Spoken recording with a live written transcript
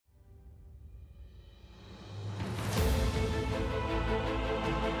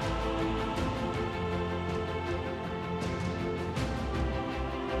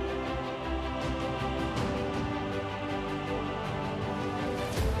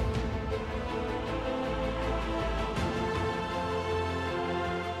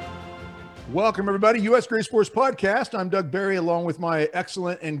Welcome, everybody. U.S. Grace Force Podcast. I'm Doug Barry, along with my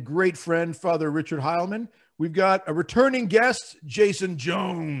excellent and great friend, Father Richard Heilman. We've got a returning guest, Jason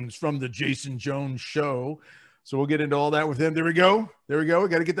Jones from the Jason Jones Show. So we'll get into all that with him. There we go. We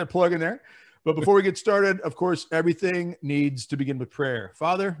got to get that plug in there. But before we get started, of course, everything needs to begin with prayer.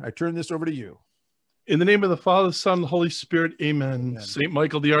 Father, I turn this over to you. In the name of the Father, Son, and the Holy Spirit, amen. St.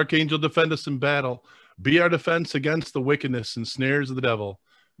 Michael the Archangel, defend us in battle. Be our defense against the wickedness and snares of the devil.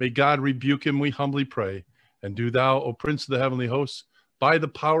 May God rebuke him, we humbly pray. And do thou, O Prince of the heavenly hosts, by the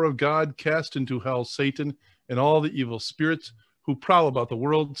power of God, cast into hell Satan and all the evil spirits who prowl about the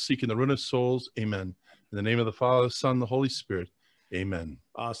world, seeking the ruin of souls. Amen. In the name of the Father, Son, and the Holy Spirit. Amen.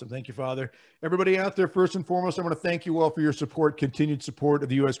 Awesome. Thank you, Father. Everybody out there, first and foremost, I want to thank you all for your support, continued support of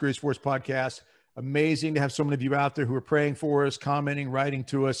the U.S. Grace Force Podcast. Amazing to have so many of you out there who are praying for us, commenting, writing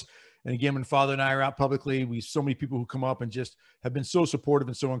to us. And again, when Father and I are out publicly, we so many people who come up and just have been so supportive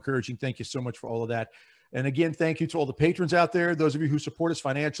and so encouraging. Thank you so much for all of that. And again, thank you to all the patrons out there, those of you who support us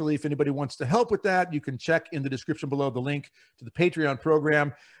financially. If anybody wants to help with that, you can check in the description below the link to the Patreon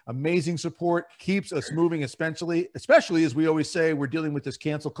program. Amazing support, keeps us moving, especially as we always say, we're dealing with this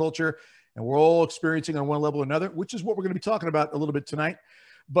cancel culture, and we're all experiencing on one level or another, which is what we're going to be talking about a little bit tonight.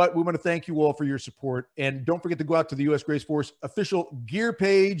 But we want to thank you all for your support. And don't forget to go out to the U.S. Grace Force official gear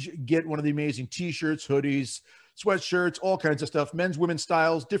page, get one of the amazing t-shirts, hoodies, sweatshirts, all kinds of stuff, men's, women's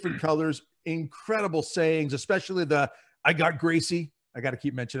styles, different colors, incredible sayings, especially the I got Gracie. I got to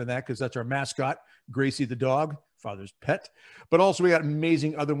keep mentioning that because that's our mascot, Gracie the dog, Father's pet. But also we got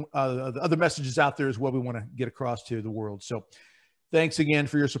amazing other messages out there as well we want to get across to the world. So thanks again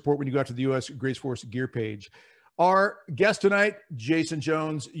for your support when you go out to the U.S. Grace Force gear page. Our guest tonight, Jason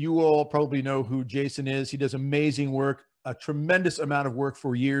Jones. You all probably know who Jason is. He does amazing work, a tremendous amount of work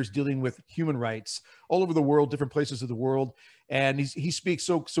for years dealing with human rights all over the world, different places of the world. And he speaks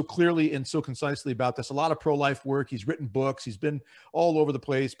so clearly and so concisely about this. A lot of pro-life work. He's written books. He's been all over the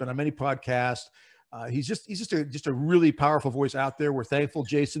place, been on many podcasts. He's just a really powerful voice out there. We're thankful,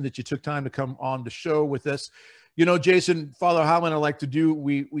 Jason, that you took time to come on the show with us. You know, Jason, Father Heilman, I like to do,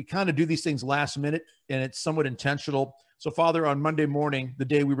 we kind of do these things last minute, and it's somewhat intentional. So Father, on Monday morning, the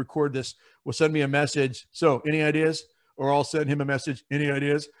day we record this, will send me a message. So any ideas? Or I'll send him a message. Any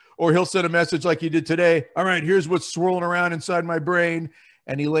ideas? Or he'll send a message like he did today. All right, here's what's swirling around inside my brain.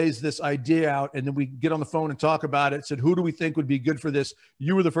 And he lays this idea out, and then we get on the phone and talk about it. Said, who do we think would be good for this?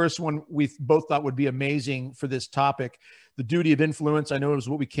 You were the first one we both thought would be amazing for this topic. The duty of influence, I know it was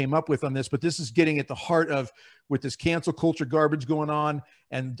what we came up with on this, but this is getting at the heart of, with this cancel culture garbage going on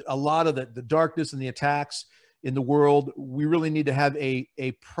and a lot of the darkness and the attacks in the world, we really need to have a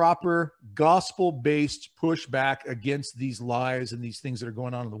proper gospel-based pushback against these lies and these things that are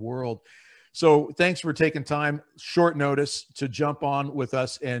going on in the world. So thanks for taking time, short notice, to jump on with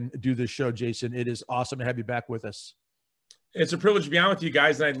us and do this show, Jason. It is awesome to have you back with us. It's a privilege to be on with you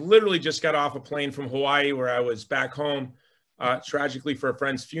guys. And I literally just got off a plane from Hawaii where I was back home, tragically for a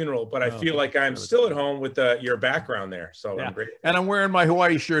friend's funeral. But I feel like I'm still at home with your background there. So yeah. I'm great. And I'm wearing my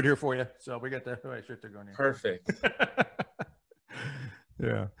Hawaii shirt here for you. So we got the Hawaii shirt there going here. Perfect.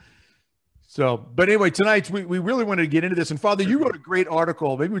 Yeah. So, but anyway, tonight we really wanted to get into this. And Father, you wrote a great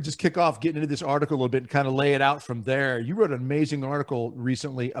article. Maybe we just kick off getting into this article a little bit and kind of lay it out from there. You wrote an amazing article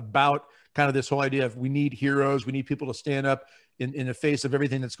recently about kind of this whole idea of we need heroes. We need people to stand up in the face of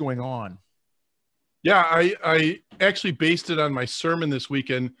everything that's going on. Yeah, I actually based it on my sermon this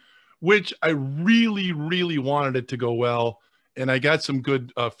weekend, which I really, really wanted it to go well. And I got some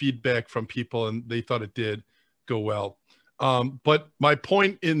good feedback from people, and they thought it did go well. But my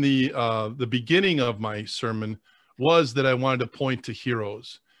point in the beginning of my sermon was that I wanted to point to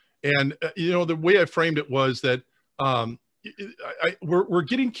heroes. And, you know, the way I framed it was that we're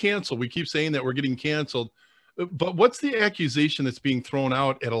getting canceled. We keep saying that we're getting canceled. But what's the accusation that's being thrown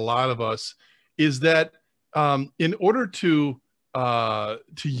out at a lot of us is that in order to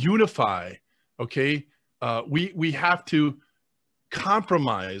unify, okay, we have to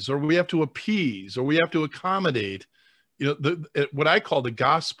compromise, or we have to appease, or we have to accommodate, you know, what I call the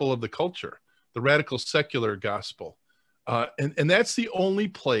gospel of the culture, the radical secular gospel. And that's the only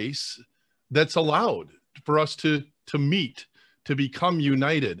place that's allowed for us to meet, to become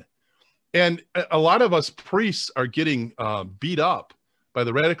united. And a lot of us priests are getting beat up by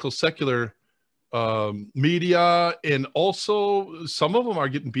the radical secular media, and also some of them are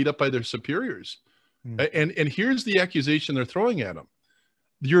getting beat up by their superiors. And here's the accusation they're throwing at them: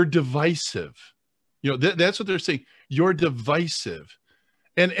 you're divisive. You know, that's what they're saying. You're divisive.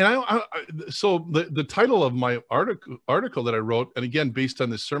 And so the title of my article that I wrote, and again based on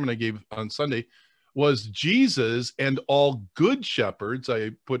this sermon I gave on Sunday, was Jesus and all good shepherds,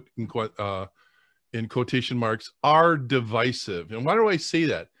 I put in quotation marks, are divisive. And why do I say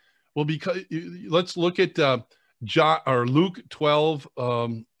that? Well, because let's look at John or Luke 12,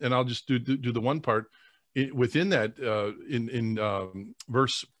 and I'll just do the one part within that in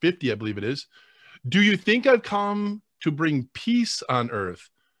verse 50, I believe it is. Do you think I've come to bring peace on earth?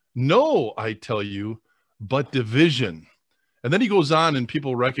 No, I tell you, but division. And then he goes on, and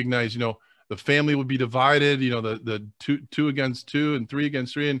people recognize, the family would be divided, the two against two and three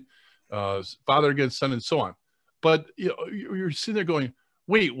against three, and father against son, and so on. But you're sitting there going,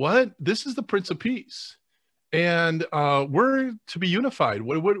 wait, what? This is the Prince of Peace, and we're to be unified.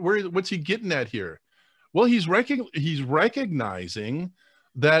 What's he getting at here? Well, he's recognizing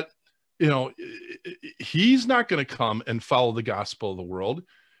that he's not going to come and follow the gospel of the world,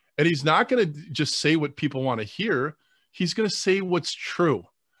 and he's not going to just say what people want to hear. He's going to say what's true.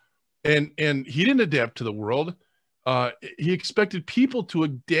 And he didn't adapt to the world. He expected people to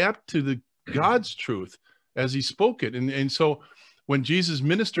adapt to the God's truth as he spoke it. And so when Jesus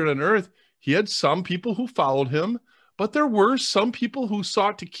ministered on earth, he had some people who followed him, but there were some people who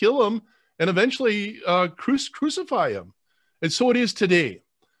sought to kill him and eventually crucify him. And so it is today.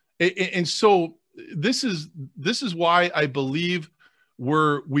 And so this is why I believe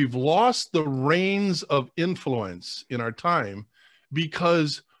we've lost the reins of influence in our time,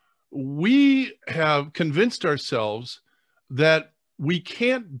 because we have convinced ourselves that we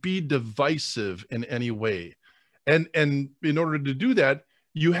can't be divisive in any way. And in order to do that,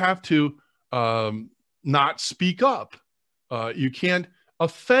 you have to not speak up. You can't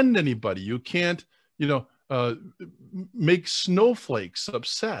offend anybody. You can't, make snowflakes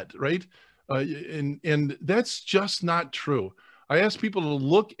upset, right? And that's just not true. I ask people to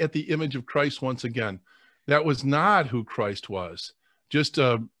look at the image of Christ once again. That was not who Christ was. Just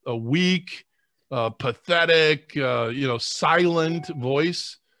a weak, pathetic, silent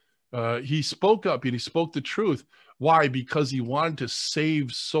voice. He spoke up and he spoke the truth. Why? Because he wanted to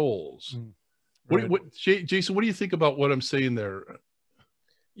save souls. Right. Jason, what do you think about what I'm saying there?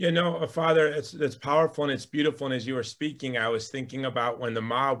 Father, it's powerful and it's beautiful. And as you were speaking, I was thinking about when the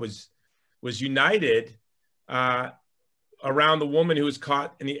mob was united around the woman who was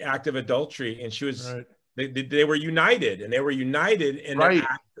caught in the act of adultery, and she was. Right. They were united, and they were united in right. an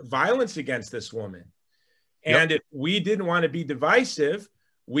act of violence against this woman. And if we didn't want to be divisive,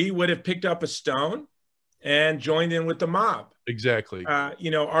 we would have picked up a stone and joined in with the mob. Exactly.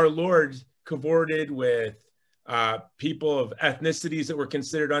 Our Lord cavorted with people of ethnicities that were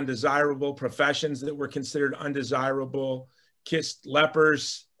considered undesirable, professions that were considered undesirable, kissed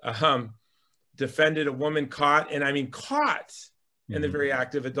lepers, defended a woman caught in the very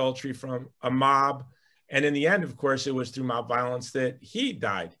act of adultery from a mob. And in the end, of course, it was through mob violence that he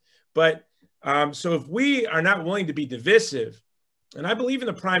died. But so if we are not willing to be divisive, and I believe in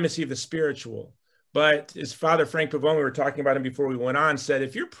the primacy of the spiritual, but as Father Frank Pavone, we were talking about him before we went on, said,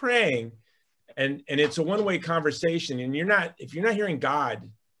 if you're praying and it's a one-way conversation, and if you're not hearing God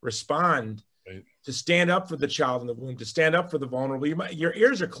respond right. to stand up for the child in the womb, to stand up for the vulnerable, your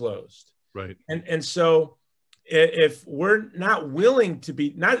ears are closed. Right. And so if we're not willing to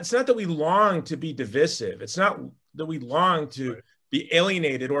be, it's not that we long to be divisive. It's not that we long to right. be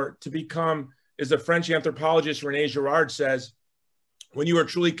alienated or to become, as the French anthropologist René Girard says, when you are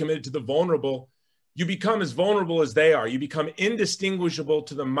truly committed to the vulnerable, you become as vulnerable as they are. You become indistinguishable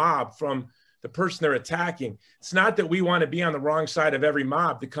to the mob from the person they're attacking. It's not that we want to be on the wrong side of every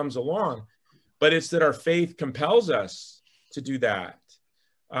mob that comes along, but it's that our faith compels us to do that.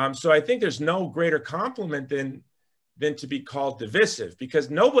 So I think there's no greater compliment than to be called divisive, because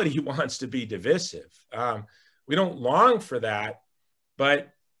nobody wants to be divisive. We don't long for that,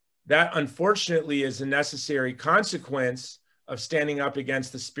 but that unfortunately is a necessary consequence of standing up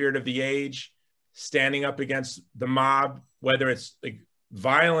against the spirit of the age, standing up against the mob, whether it's like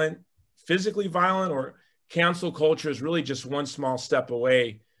violent, physically violent, or cancel culture is really just one small step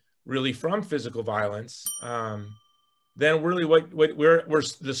away really from physical violence. Then really we're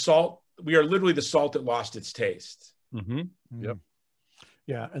the salt, we are literally the salt that lost its taste. Mm-hmm. Yep.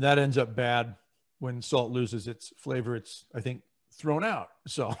 Yeah. And that ends up bad when salt loses its flavor. It's, I think, thrown out.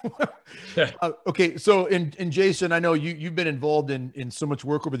 So, okay. So, and Jason, I know you've been involved in so much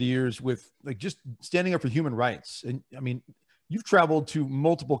work over the years with like just standing up for human rights. And I mean, you've traveled to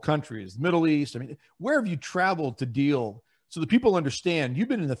multiple countries, Middle East. I mean, where have you traveled to deal so that people understand you've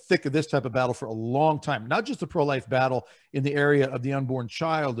been in the thick of this type of battle for a long time, not just the pro-life battle in the area of the unborn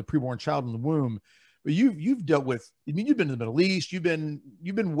child, the preborn child in the womb, but you've dealt with, I mean, you've been to the Middle East. You've been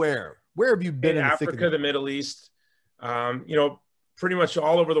where have you been? In Africa, the Middle East. pretty much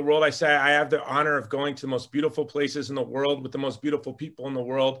all over the world. I say I have the honor of going to the most beautiful places in the world with the most beautiful people in the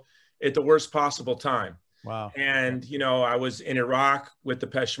world at the worst possible time. Wow. And, you know, I was in Iraq with the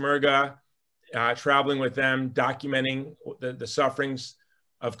Peshmerga, traveling with them, documenting the sufferings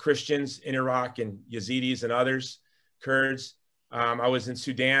of Christians in Iraq and Yazidis and others, Kurds. I was in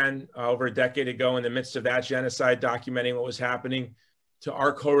Sudan over a decade ago in the midst of that genocide, documenting what was happening to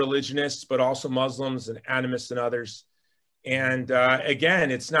our co-religionists, but also Muslims and animists and others. And again,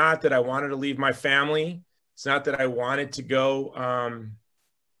 it's not that I wanted to leave my family. It's not that I wanted to go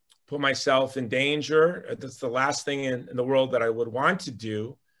put myself in danger. That's the last thing in the world that I would want to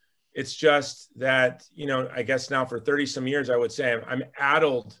do. It's just that, you know, I guess now for 30 some years, I would say I'm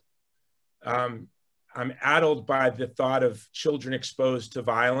addled. I'm addled by the thought of children exposed to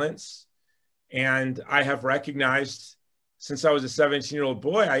violence. And I have recognized since I was a 17-year-old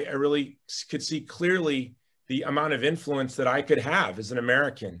boy, I really could see clearly the amount of influence that I could have as an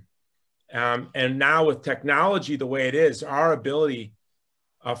American. And now with technology the way it is, our ability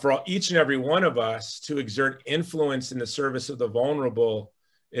for each and every one of us to exert influence in the service of the vulnerable,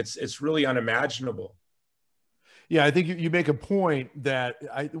 it's really unimaginable. Yeah, I think you make a point that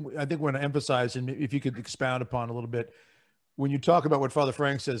I think we're going to emphasize, and if you could expound upon a little bit, when you talk about what Father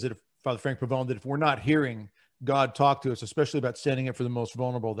Frank says, that if Father Frank Pavone, that if we're not hearing God talk to us, especially about standing up for the most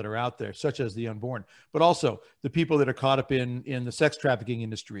vulnerable that are out there, such as the unborn, but also the people that are caught up in the sex trafficking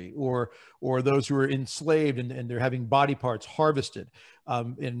industry, or those who are enslaved and they're having body parts harvested,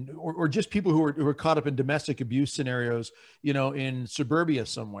 or just people who are caught up in domestic abuse scenarios, you know, in suburbia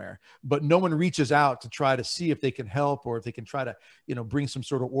somewhere, but no one reaches out to try to see if they can help or if they can try to, you know, bring some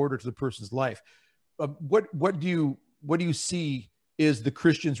sort of order to the person's life. What do you see is the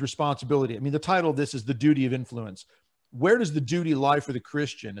Christian's responsibility? I mean, the title of this is The Duty of Influence. Where does the duty lie for the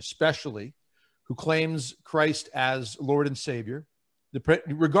Christian, especially who claims Christ as Lord and Savior,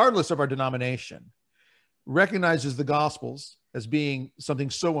 regardless of our denomination, recognizes the Gospels as being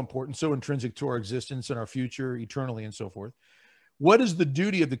something so important, so intrinsic to our existence and our future eternally and so forth? What is the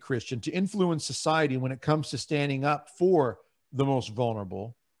duty of the Christian to influence society when it comes to standing up for the most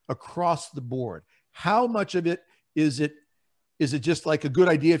vulnerable across the board? How much of it is it just like a good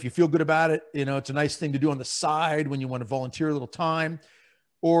idea if you feel good about it? You know, it's a nice thing to do on the side when you want to volunteer a little time.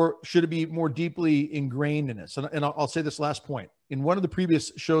 Or should it be more deeply ingrained in us? And I'll say this last point. In one of the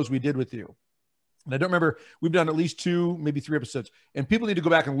previous shows we did with you, and I don't remember, we've done at least 2, maybe 3 episodes, and people need to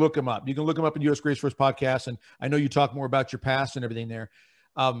go back and look them up. You can look them up in U.S. Grace First podcast, and I know you talk more about your past and everything there.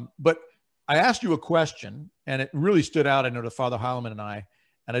 But I asked you a question, and it really stood out, I know, to Father Heilman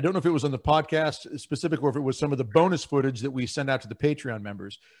and I don't know if it was on the podcast specific or if it was some of the bonus footage that we send out to the Patreon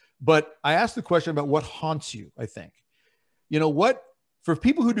members, but I asked the question about what haunts you, I think. You know, what, for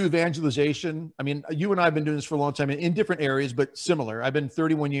people who do evangelization, I mean, you and I have been doing this for a long time in different areas, but similar. I've been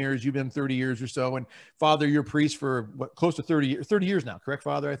 31 years, you've been 30 years or so. And Father, you're a priest for what, close to 30 years now, correct,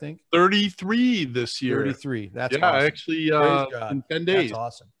 Father, I think? 33 this year. 33. That's yeah, awesome. Actually, in 10 days. That's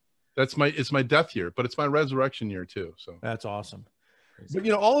awesome. It's my death year, but it's my resurrection year too. So that's awesome. But,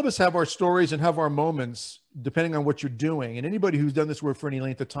 you know, all of us have our stories and have our moments depending on what you're doing. And anybody who's done this work for any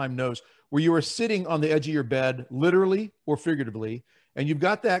length of time knows where you are sitting on the edge of your bed, literally or figuratively, and you've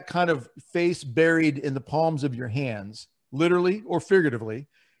got that kind of face buried in the palms of your hands, literally or figuratively,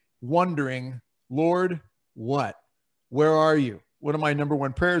 wondering, Lord, what? Where are you? One of my number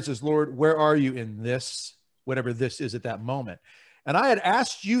one prayers is, Lord, where are you in this, whatever this is at that moment? And I had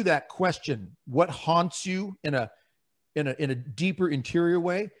asked you that question, what haunts you in a deeper interior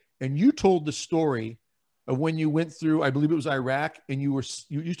way. And you told the story of when you went through, I believe it was Iraq, and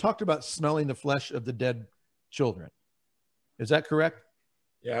you talked about smelling the flesh of the dead children. Is that correct?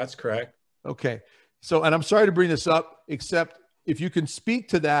 Yeah, that's correct. Okay. So, and I'm sorry to bring this up, except if you can speak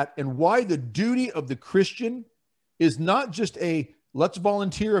to that and why the duty of the Christian is not just let's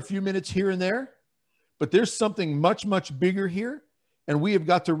volunteer a few minutes here and there, but there's something much, much bigger here. And we have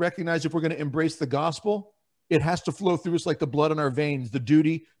got to recognize, if we're going to embrace the gospel, it has to flow through us like the blood in our veins, the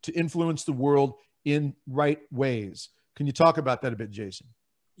duty to influence the world in right ways. Can you talk about that a bit, Jason?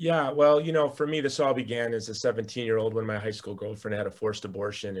 Yeah, well, you know, for me, this all began as a 17-year-old when my high school girlfriend had a forced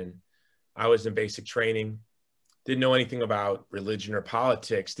abortion, and I was in basic training, didn't know anything about religion or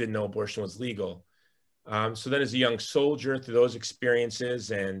politics, didn't know abortion was legal. So then as a young soldier, through those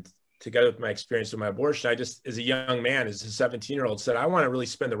experiences and together with my experience with my abortion, I just, as a young man, as a 17-year-old, said, I want to really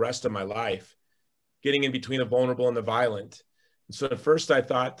spend the rest of my life getting in between the vulnerable and the violent. And so at first I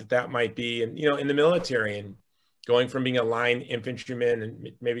thought that might be, and, you know, in the military, and going from being a line infantryman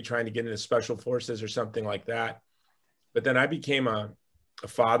and maybe trying to get into special forces or something like that. But then I became a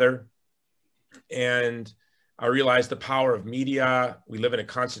father, and I realized the power of media. We live in a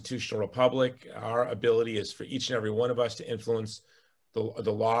constitutional republic. Our ability is for each and every one of us to influence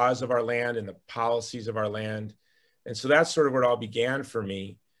the laws of our land and the policies of our land. And so that's sort of where it all began for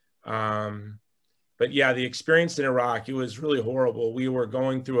me. But yeah, the experience in Iraq, it was really horrible. We were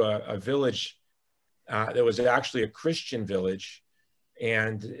going through a village that was actually a Christian village,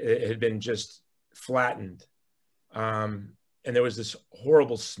 and it had been just flattened. And there was this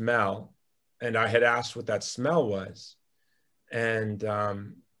horrible smell. And I had asked what that smell was. And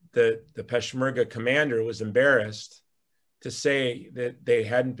the Peshmerga commander was embarrassed to say that they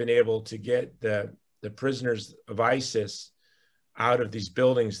hadn't been able to get the prisoners of ISIS out of these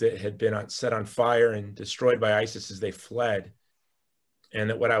buildings that had been set on fire and destroyed by ISIS as they fled.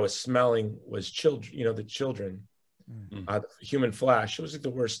 And that what I was smelling was children, the children, human flesh. It was like the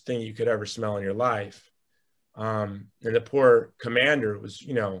worst thing you could ever smell in your life. And the poor commander was,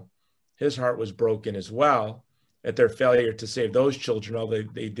 his heart was broken as well at their failure to save those children, although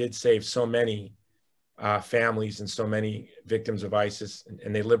they did save so many families and so many victims of ISIS,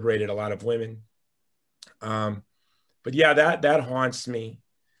 and they liberated a lot of women. But yeah, that haunts me.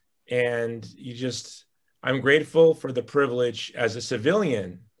 And I'm grateful for the privilege as a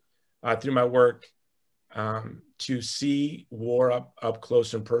civilian through my work to see war up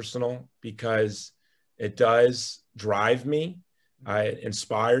close and personal, because it does drive me. It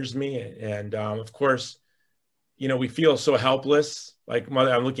inspires me. And of course, we feel so helpless. Like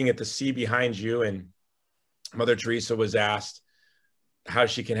I'm looking at the sea behind you, and Mother Teresa was asked how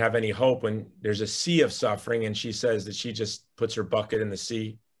she can have any hope when there's a sea of suffering. And she says that she just puts her bucket in the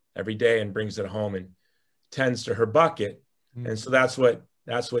sea every day and brings it home and tends to her bucket. And so that's what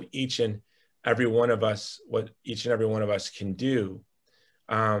each and every one of us can do.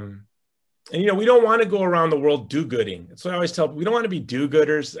 And, we don't want to go around the world do-gooding. That's what I always tell people. We don't want to be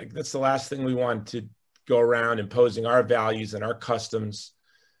do-gooders. Like, that's the last thing we want, to go around imposing our values and our customs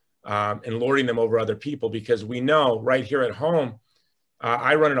and lording them over other people, because we know right here at home,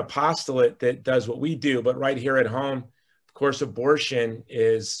 I run an apostolate that does what we do, but right here at home, of course, abortion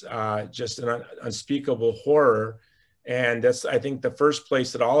is just an unspeakable horror. And that's, I think, the first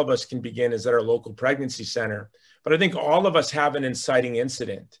place that all of us can begin is at our local pregnancy center. But I think all of us have an inciting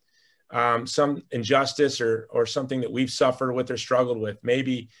incident, some injustice or something that we've suffered with or struggled with.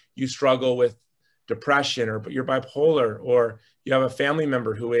 Maybe you struggle with depression, or you're bipolar, or you have a family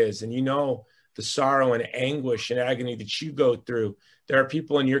member who is, and the sorrow and anguish and agony that you go through. There are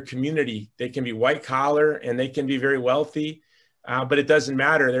people in your community, they can be white collar and they can be very wealthy, but it doesn't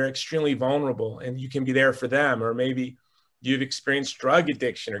matter. They're extremely vulnerable, and you can be there for them. Or maybe you've experienced drug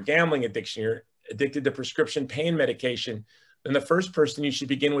addiction or gambling addiction, you're addicted to prescription pain medication. Then the first person you should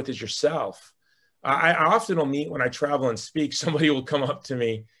begin with is yourself. I often will meet, when I travel and speak, somebody will come up to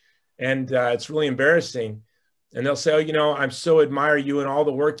me, and it's really embarrassing. And they'll say, I'm so admire you and all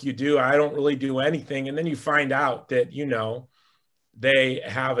the work you do. I don't really do anything. And then you find out that, they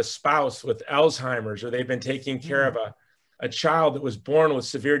have a spouse with Alzheimer's, or they've been taking care of a child that was born with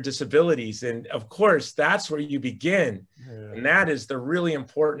severe disabilities. And of course, that's where you begin. Yeah. And that is the really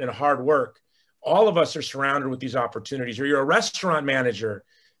important and hard work. All of us are surrounded with these opportunities. Or you're a restaurant manager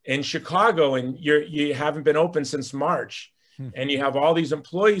in Chicago, and you haven't been open since March. And you have all these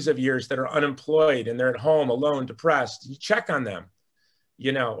employees of yours that are unemployed, and they're at home alone, depressed. You check on them,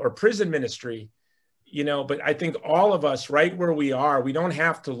 or prison ministry, but I think all of us right where we are, we don't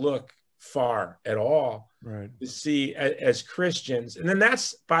have to look far at all, right, to see as Christians. And then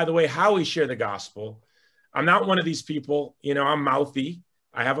that's, by the way, how we share the gospel. I'm not one of these people, I'm mouthy.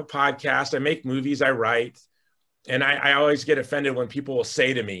 I have a podcast, I make movies, I write. And I always get offended when people will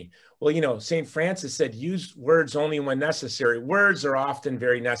say to me, well, St. Francis said, use words only when necessary. Words are often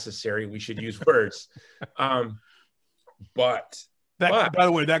very necessary. We should use words. But by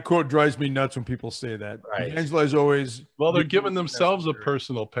the way, that quote drives me nuts when people say that. Right. Angela is always. Well, they're giving themselves a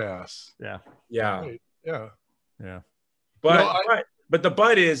personal pass. Yeah. Yeah. Right. Yeah. Yeah. But the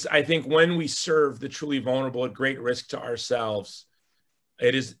but is, I think, when we serve the truly vulnerable at great risk to ourselves,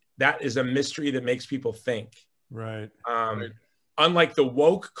 that is a mystery that makes people think. Right. Unlike the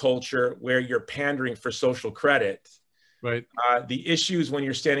woke culture where you're pandering for social credit, right? The issues when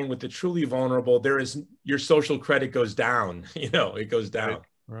you're standing with the truly vulnerable, your social credit goes down. It goes down.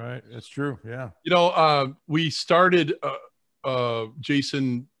 Right. It's true. Yeah. We started,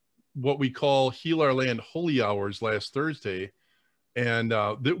 Jason, what we call Heal Our Land Holy Hours last Thursday, and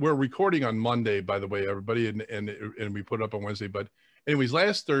we're recording on Monday, by the way, everybody, and we put it up on Wednesday. But anyways,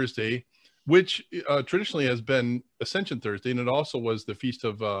 last Thursday, which traditionally has been Ascension Thursday, and it also was the Feast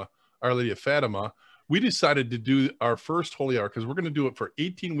of Our Lady of Fatima, we decided to do our first Holy Hour, because we're going to do it for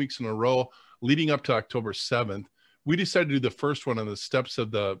 18 weeks in a row leading up to October 7th. We decided to do the first one on the steps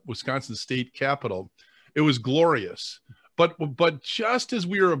of the Wisconsin State Capitol. It was glorious. But just as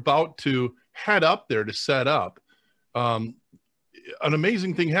we were about to head up there to set up, an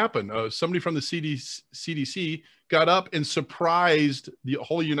amazing thing happened. Somebody from the CDC got up and surprised the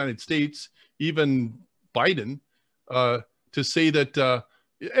whole United States, even Biden, to say that,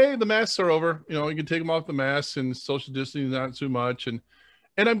 hey, the masks are over. You know, you can take them off the masks and social distancing not too much. And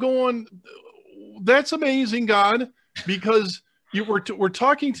I'm going, that's amazing, God, because we're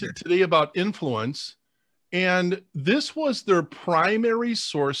talking today about influence. And this was their primary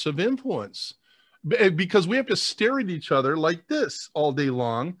source of influence, because we have to stare at each other like this all day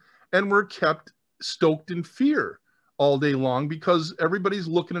long. And we're kept stoked in fear all day long because everybody's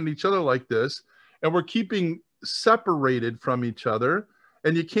looking at each other like this. And we're keeping separated from each other.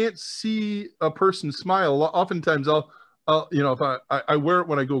 And you can't see a person smile. Oftentimes I'll you know, if I wear it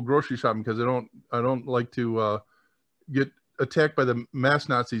when I go grocery shopping, because I don't like to get attacked by the mask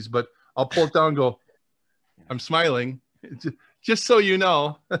Nazis, but I'll pull it down and go, I'm smiling, just so you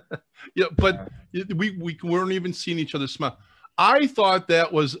know. Yeah, but we weren't even seeing each other smile. I thought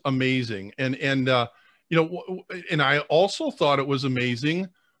that was amazing, and you know, and I also thought it was amazing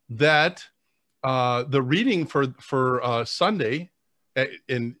that the reading for Sunday,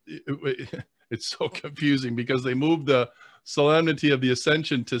 and it's so confusing because they moved the solemnity of the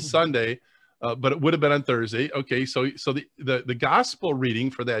Ascension to Sunday, but it would have been on Thursday. Okay, so the gospel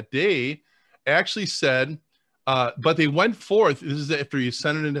reading for that day actually said, but they went forth. This is after he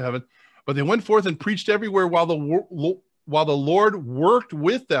ascended into heaven. But they went forth and preached everywhere while the Lord worked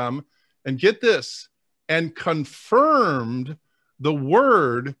with them. And get this, and confirmed the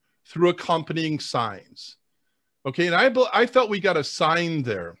word through accompanying signs. Okay, and I felt we got a sign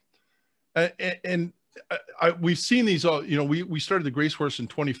there, and we've seen these all. You know, we started the Grace Force in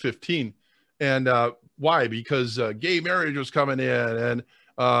 2015, and why? Because gay marriage was coming in, and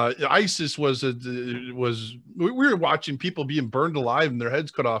ISIS was we were watching people being burned alive and their heads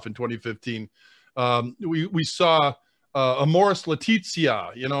cut off in 2015. We saw Amoris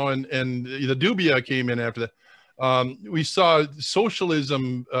Laetitia, you know, and the Dubia came in after that. We saw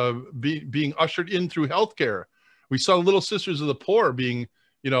socialism being ushered in through healthcare. We saw the Little Sisters of the Poor being,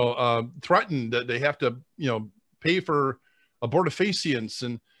 you know, threatened that they have to, you know, pay for abortifacients.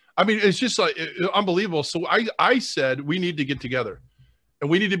 And I mean, it's just like unbelievable. So I said, we need to get together and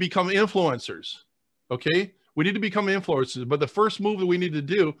we need to become influencers. Okay. We need to become influencers. But the first move that we need to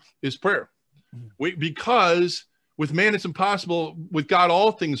do is prayer. Because with man, it's impossible. With God,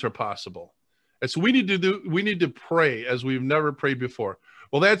 all things are possible. And so we need to pray as we've never prayed before.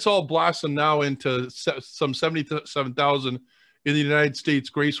 Well, that's all blossomed now into some 77,000 in the United States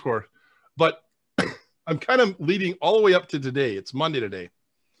Grace Corps. But I'm kind of leading all the way up to today. It's Monday today.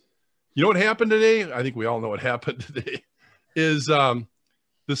 You know what happened today? I think we all know what happened today. Is the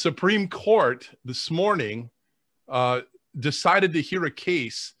Supreme Court this morning decided to hear a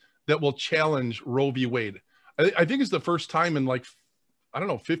case that will challenge Roe v. Wade. I think it's the first time in, like, I don't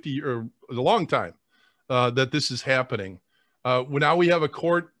know, 50 or a long time that this is happening. Now we have a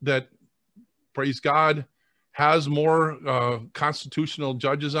court that, praise God, has more constitutional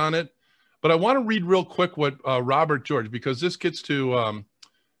judges on it. But I want to read real quick what Robert George, because this gets to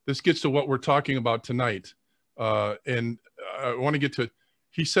what we're talking about tonight. And I want to get to it.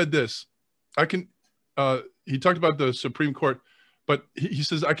 He said this. He talked about the Supreme Court, but he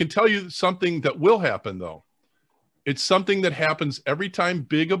says, I can tell you something that will happen, though. It's something that happens every time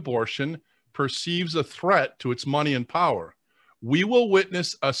big abortion perceives a threat to its money and power. We will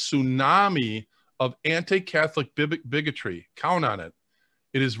witness a tsunami of anti-Catholic bigotry. Count on it.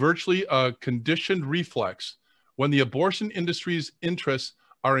 It is virtually a conditioned reflex. When the abortion industry's interests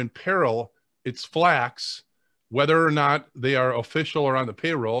are in peril, its flax, whether or not they are official or on the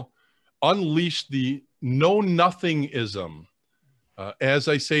payroll, unleash the know-nothingism. As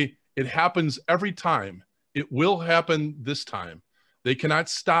I say, it happens every time. It will happen this time. They cannot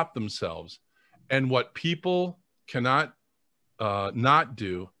stop themselves. And what people cannot not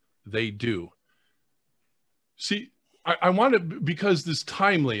do, they do. See, I want to, because this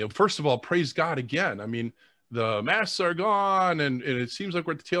timely, first of all, praise God again. I mean, the masks are gone and it seems like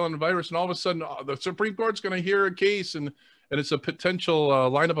we're at the tail end of the virus, and all of a sudden the Supreme Court's going to hear a case and it's a potential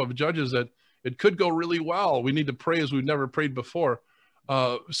lineup of judges that it could go really well. We need to pray as we've never prayed before.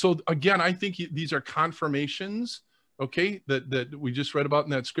 So again, I think these are confirmations, okay, that we just read about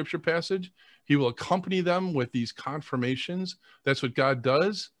in that scripture passage. He will accompany them with these confirmations. That's what God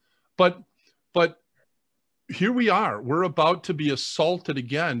does. But here we are. We're about to be assaulted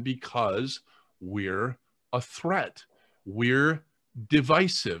again because we're a threat. We're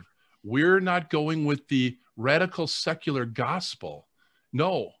divisive. We're not going with the radical secular gospel.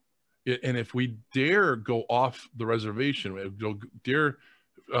 No. And if we dare go off the reservation, dare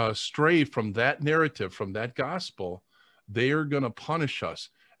stray from that narrative, from that gospel, they are going to punish us.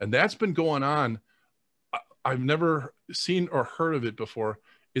 And that's been going on. I've never seen or heard of it before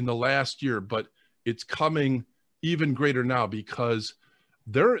in the last year, but it's coming even greater now, because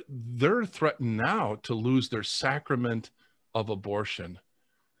they're threatened now to lose their sacrament of abortion.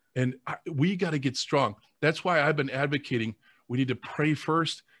 And we got to get strong. That's why I've been advocating we need to pray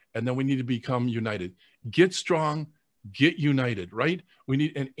first, and then we need to become united. Get strong, get united, right? We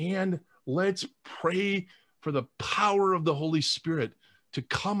need, and let's pray for the power of the Holy Spirit to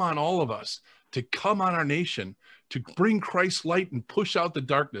come on all of us, to come on our nation, to bring Christ's light and push out the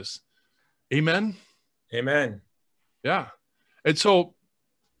darkness. Amen? Amen. Yeah. And so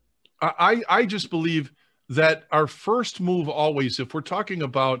I just believe that our first move always, if we're talking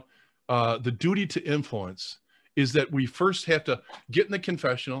about the duty to influence, is that we first have to get in the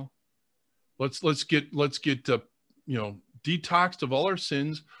confessional. Let's get detoxed of all our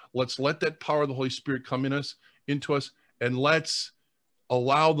sins. Let's let that power of the Holy Spirit come into us, and let's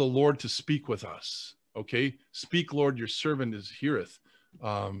allow the Lord to speak with us. Okay, speak, Lord, your servant is heareth.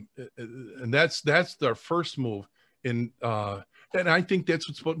 And that's our first move. And I think that's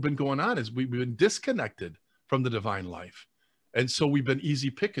what's been going on, is we've been disconnected from the divine life, and so we've been easy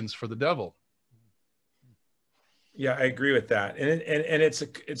pickings for the devil. Yeah, I agree with that, and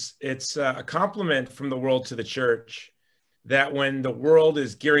it's a compliment from the world to the church that when the world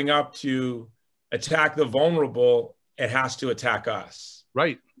is gearing up to attack the vulnerable, it has to attack us,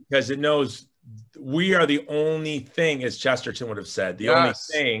 right? Because it knows we are the only thing, as Chesterton would have said, the only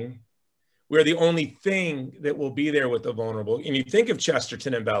thing. We're the only thing that will be there with the vulnerable. And you think of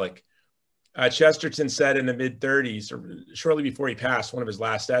Chesterton and Belloc. Chesterton said in the mid-30s, or shortly before he passed, one of his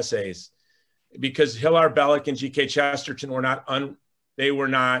last essays, because Hilar Belloc and G.K. Chesterton were not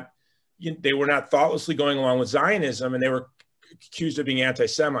thoughtlessly going along with Zionism, and they were accused of being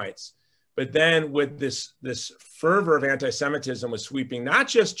anti-Semites. But then with this fervor of anti-Semitism was sweeping not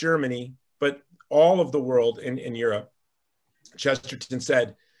just Germany, but all of the world in Europe, Chesterton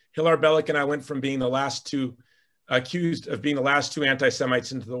said, Hilar Belloc and I went from being the last two accused of being the last two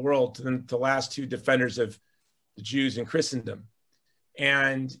anti-Semites into the world to the last two defenders of the Jews in Christendom.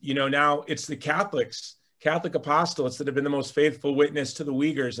 And, now it's the Catholic apostolates that have been the most faithful witness to the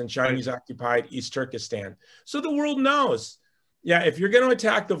Uyghurs in Chinese-occupied East Turkestan. So the world knows, if you're going to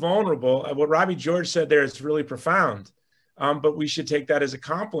attack the vulnerable, what Robbie George said there is really profound. But we should take that as a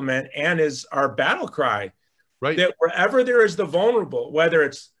compliment and as our battle cry, right? That wherever there is the vulnerable, whether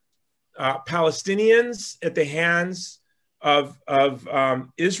it's Palestinians at the hands of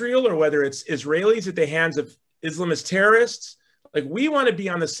Israel, or whether it's Israelis at the hands of Islamist terrorists, like, we want to be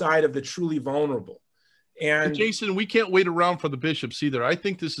on the side of the truly vulnerable. And Jason, we can't wait around for the bishops either. I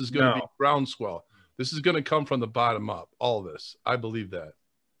think this is going to be groundswell. This is going to come from the bottom up, all of this. I believe that,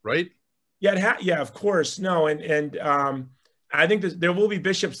 right? Yeah, of course. No, and I think that there will be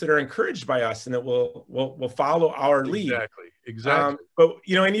bishops that are encouraged by us and that will follow our lead. Exactly. But,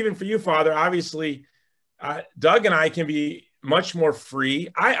 and even for you, Father, obviously, Doug and I can be much more free.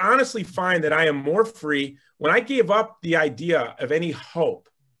 I honestly find that I am more free when I gave up the idea of any hope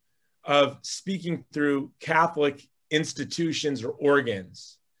of speaking through Catholic institutions or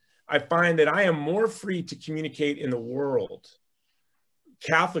organs. I find that I am more free to communicate in the world,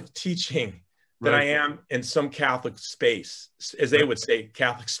 Catholic teaching, than I am in some Catholic space, as they would say,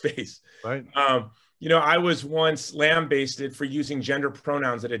 Catholic space. Right. I was once lambasted for using gender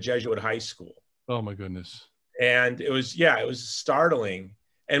pronouns at a Jesuit high school. Oh my goodness. And it was startling.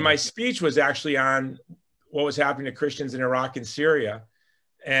 And my speech was actually on what was happening to Christians in Iraq and Syria,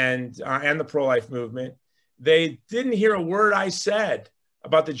 and the pro-life movement. They didn't hear a word I said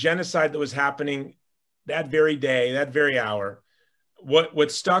about the genocide that was happening that very day, that very hour.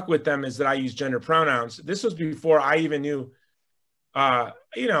 What stuck with them is that I used gender pronouns. This was before I even knew, that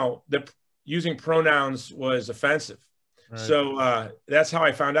using pronouns was offensive. Right. So that's how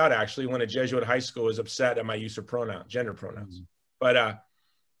I found out, actually, when a Jesuit high school was upset at my use of gender pronouns. Mm-hmm. But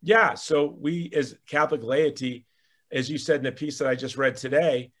so we as Catholic laity, as you said in the piece that I just read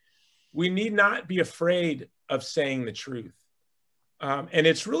today, we need not be afraid of saying the truth. And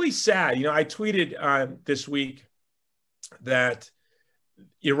it's really sad. I tweeted this week that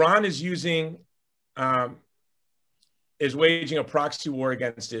Iran is waging a proxy war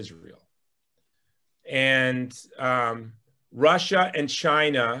against Israel. And Russia and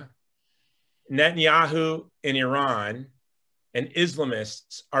China, Netanyahu in Iran, and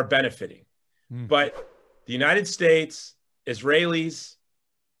Islamists are benefiting. But the United States, Israelis,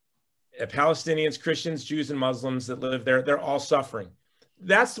 Palestinians, Christians, Jews, and Muslims that live there, they're all suffering.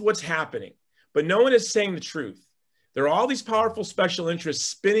 That's what's happening. But no one is saying the truth. There are all these powerful special interests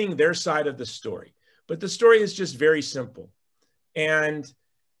spinning their side of the story. But the story is just very simple. And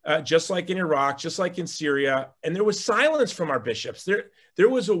just like in Iraq, just like in Syria, and there was silence from our bishops. There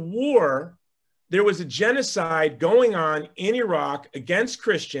was a war, there was a genocide going on in Iraq against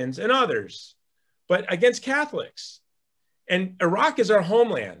Christians and others, but against Catholics. And Iraq is our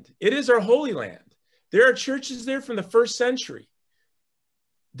homeland. It is our holy land. There are churches there from the first century.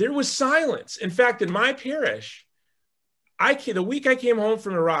 There was silence. In fact, in my parish, the week I came home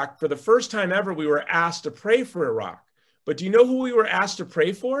from Iraq, for the first time ever, we were asked to pray for Iraq. But do you know who we were asked to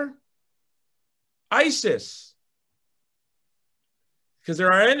pray for? ISIS. Because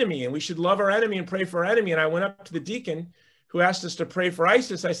they're our enemy, and we should love our enemy and pray for our enemy. And I went up to the deacon who asked us to pray for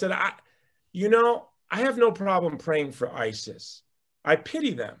ISIS. I said, I have no problem praying for ISIS. I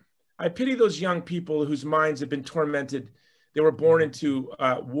pity them. I pity those young people whose minds have been tormented. They were born into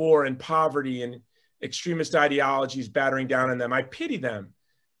war and poverty and extremist ideologies battering down on them. I pity them.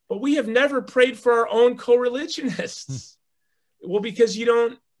 But we have never prayed for our own co-religionists. Well, because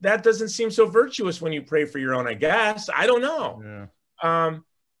that doesn't seem so virtuous when you pray for your own, I guess. I don't know. Yeah.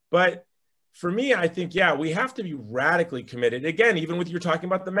 But for me, I think, we have to be radically committed. Again, even with you're talking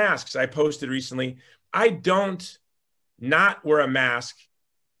about the masks, I posted recently, I don't not wear a mask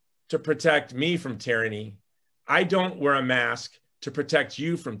to protect me from tyranny. I don't wear a mask to protect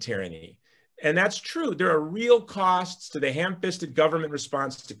you from tyranny. And that's true. There are real costs to the ham-fisted government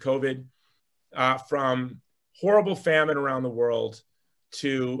response to COVID, from horrible famine around the world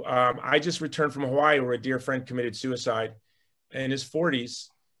to, I just returned from Hawaii where a dear friend committed suicide in his 40s.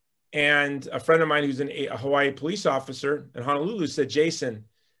 And a friend of mine who's a Hawaii police officer in Honolulu said, Jason,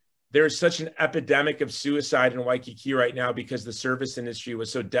 there's such an epidemic of suicide in Waikiki right now because the service industry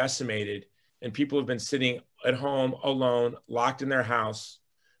was so decimated and people have been sitting at home alone, locked in their house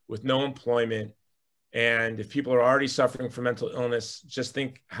with no employment. And if people are already suffering from mental illness, just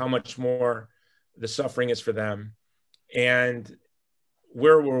think how much more the suffering is for them. And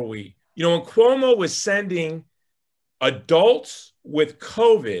where were we? When Cuomo was sending adults with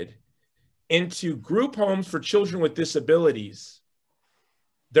COVID into group homes for children with disabilities,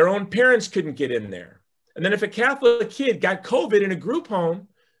 their own parents couldn't get in there. And then if a Catholic kid got COVID in a group home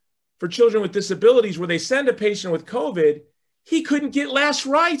for children with disabilities where they send a patient with COVID, he couldn't get last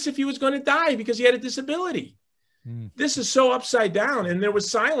rites if he was going to die because he had a disability. This is so upside down. And there was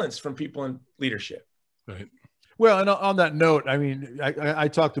silence from people in leadership. Right. Well, and on that note, I mean, I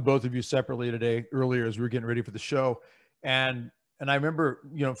talked to both of you separately today earlier as we were getting ready for the show. And I remember,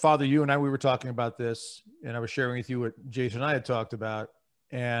 Father, you and I, we were talking about this, and I was sharing with you what Jason and I had talked about.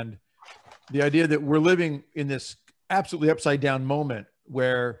 And the idea that we're living in this absolutely upside down moment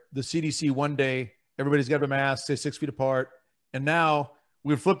where the CDC one day, everybody's got a mask, say 6 feet apart. And now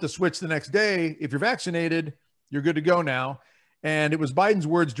we flip the switch the next day. If you're vaccinated, you're good to go now. And it was Biden's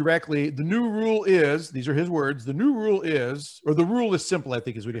words directly. The new rule is, these are his words, the new rule is, or the rule is simple, I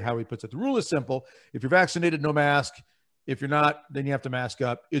think is how he puts it. The rule is simple. If you're vaccinated, no mask. If you're not, then you have to mask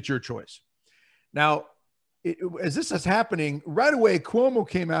up. It's your choice. Now, as this is happening, right away, Cuomo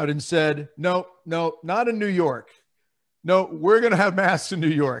came out and said, no, not in New York. No, we're going to have masks in New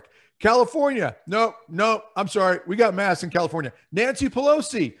York. California, no, I'm sorry. We got masks in California. Nancy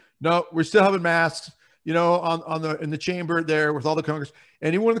Pelosi, no, we're still having masks, in the chamber there with all the Congress.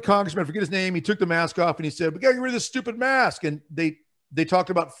 And one of the congressmen, I forget his name, he took the mask off and he said, we got to get rid of this stupid mask. And they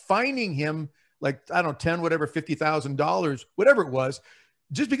talked about fining him like, I don't know, $50,000, whatever it was,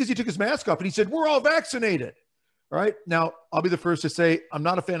 just because he took his mask off. And he said, we're all vaccinated. All right. Now, I'll be the first to say, I'm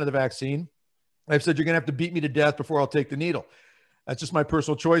not a fan of the vaccine. I've said, you're going to have to beat me to death before I'll take the needle. That's just my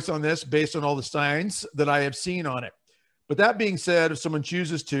personal choice on this based on all the signs that I have seen on it. But that being said, if someone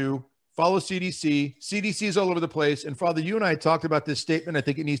chooses to follow CDC is all over the place. And Father, you and I talked about this statement. I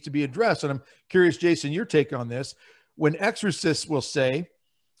think it needs to be addressed. And I'm curious, Jason, your take on this. When exorcists will say,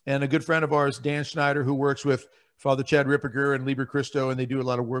 and a good friend of ours, Dan Schneider, who works with Father Chad Ripperger and Liber Christo, and they do a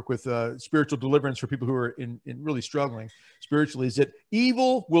lot of work with spiritual deliverance for people who are in really struggling spiritually, is that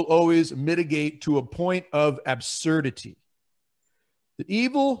evil will always mitigate to a point of absurdity. That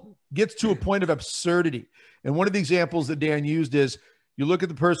evil gets to a point of absurdity. And one of the examples that Dan used is you look at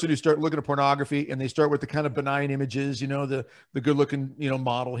the person who start looking at pornography and they start with the kind of benign images, the good looking,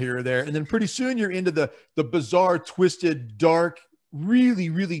 model here or there. And then pretty soon you're into the bizarre, twisted, dark, really,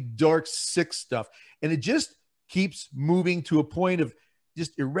 really dark, sick stuff. And it just keeps moving to a point of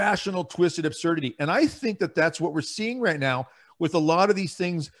just irrational, twisted absurdity. And I think that that's what we're seeing right now with a lot of these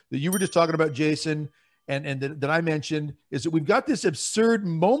things that you were just talking about, Jason, and that I mentioned is that we've got this absurd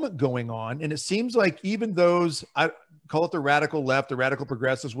moment going on. And it seems like even those, I call it the radical left, the radical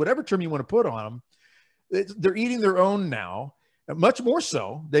progressives, whatever term you want to put on them, they're eating their own now, much more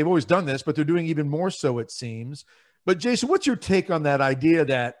so. They've always done this, but they're doing even more so, it seems. But Jason, what's your take on that idea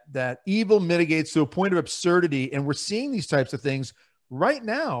that evil mitigates to a point of absurdity? And we're seeing these types of things right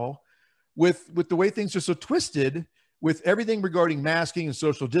now with the way things are so twisted, with everything regarding masking and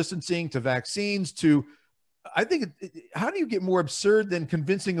social distancing to vaccines to, I think, how do you get more absurd than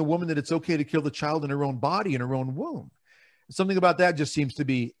convincing a woman that it's okay to kill the child in her own body, in her own womb? Something about that just seems to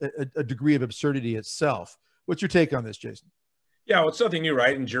be a degree of absurdity itself. What's your take on this, Jason? Yeah, well, it's something new,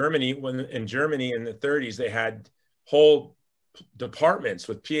 right? In Germany, in Germany in the 30s, they had whole departments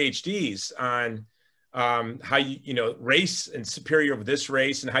with PhDs on how race and superior of this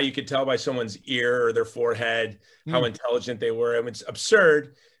race, and how you could tell by someone's ear or their forehead how intelligent they were. I mean, it's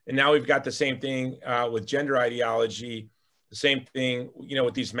absurd. And now we've got the same thing with gender ideology, the same thing,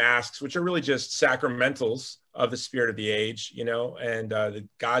 with these masks, which are really just sacramentals of the spirit of the age, and the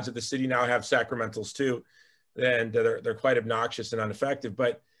gods of the city now have sacramentals too. And they're quite obnoxious and ineffective.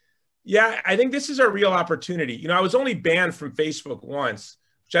 But yeah, I think this is our real opportunity. I was only banned from Facebook once,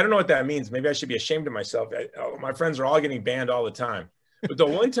 which I don't know what that means. Maybe I should be ashamed of myself. My friends are all getting banned all the time. But the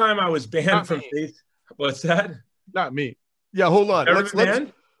one time I was banned from Facebook, what's that? Not me. Yeah, hold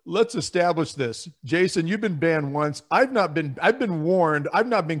on. Let's establish this. Jason, you've been banned once. I've been warned. I've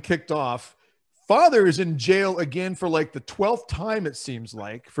not been kicked off. Father is in jail again for like the 12th time, it seems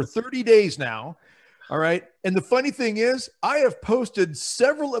like, for 30 days now. All right. And the funny thing is, I have posted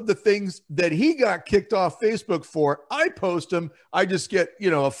several of the things that he got kicked off Facebook for. I post them. I just get,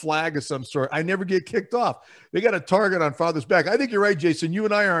 a flag of some sort. I never get kicked off. They got a target on Father's back. I think you're right, Jason. You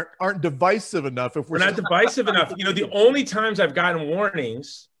and I aren't divisive enough. If we're not divisive enough. The only times I've gotten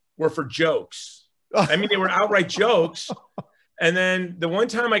warnings were for jokes. I mean, they were outright jokes. And then the one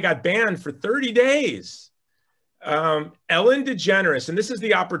time I got banned for 30 days. Ellen DeGeneres, and this is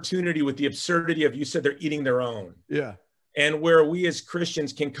the opportunity with the absurdity of, you said they're eating their own. Yeah. And where we as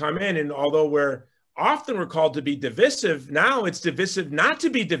Christians can come in, and although we're called to be divisive, now it's divisive not to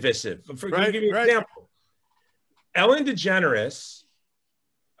be divisive. Let me give you an example. Ellen DeGeneres,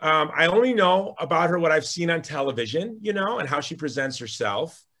 I only know about her what I've seen on television, and how she presents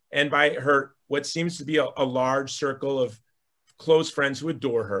herself, and by her, what seems to be a large circle of close friends who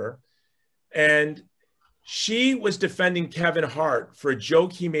adore her. And she was defending Kevin Hart for a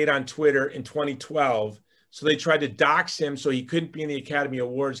joke he made on Twitter in 2012. So they tried to dox him so he couldn't be in the Academy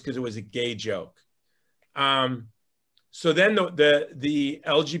Awards because it was a gay joke. So then the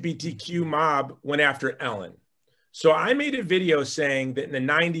LGBTQ mob went after Ellen. So I made a video saying that in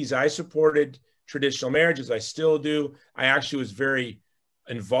the 90s, I supported traditional marriages. I still do. I actually was very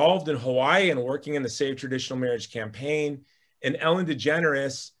involved in Hawaii and working in the Save Traditional Marriage campaign. And Ellen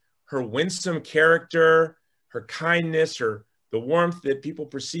DeGeneres, her winsome character, her kindness, the warmth that people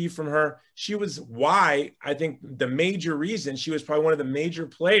perceive from her, she was why I think the major reason she was probably one of the major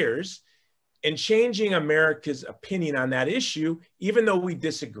players in changing America's opinion on that issue, even though we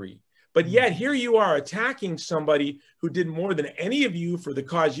disagree. But yet here you are attacking somebody who did more than any of you for the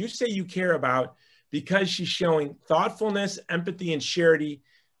cause you say you care about, because she's showing thoughtfulness, empathy, and charity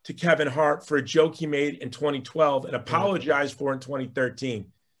to Kevin Hart for a joke he made in 2012 and apologized for in 2013.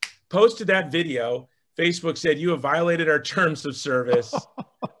 Posted that video. Facebook said, you have violated our terms of service.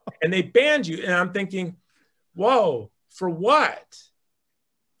 And they banned you. And I'm thinking, whoa, for what?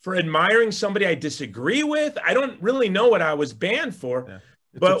 For admiring somebody I disagree with? I don't really know what I was banned for. Yeah.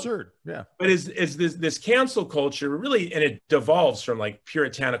 It's absurd. Yeah. But is this cancel culture really, and it devolves from like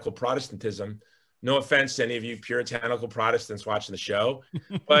puritanical Protestantism. No offense to any of you puritanical Protestants watching the show,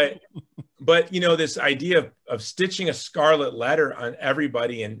 but this idea of stitching a scarlet letter on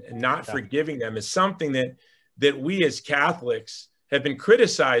everybody and not forgiving them is something that we as Catholics have been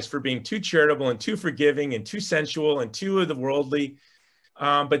criticized for being too charitable and too forgiving and too sensual and too of the worldly.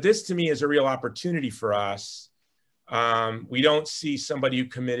 But this to me is a real opportunity for us. We don't see somebody who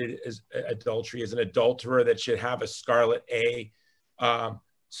committed adultery as an adulterer that should have a scarlet A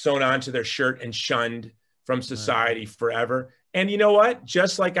sewn onto their shirt and shunned from society forever. And you know what?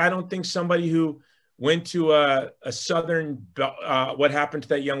 Just like I don't think somebody who went to a Southern, what happened to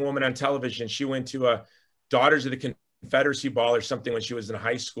that young woman on television? She went to a Daughters of the Confederacy ball or something when she was in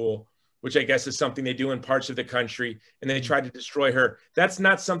high school, which I guess is something they do in parts of the country, and they tried to destroy her. That's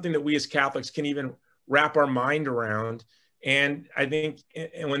not something that we as Catholics can even wrap our mind around. And I think,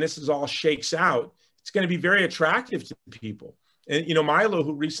 and when this is all shakes out, it's going to be very attractive to people. And, Milo,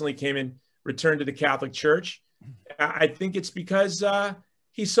 who recently returned to the Catholic Church, I think it's because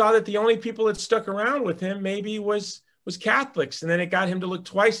he saw that the only people that stuck around with him maybe was Catholics. And then it got him to look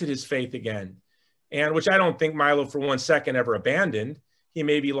twice at his faith again. And which I don't think Milo for 1 second ever abandoned. He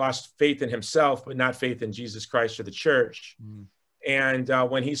maybe lost faith in himself, but not faith in Jesus Christ or the church. Mm. And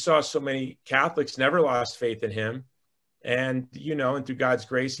when he saw so many Catholics never lost faith in him, and, you know, and through God's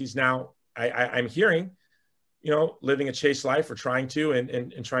grace, he's now, I'm hearing, you know, living a chaste life, or trying to,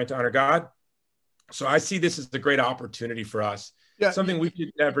 and trying to honor God. So I see this as a great opportunity for us. Yeah. Something we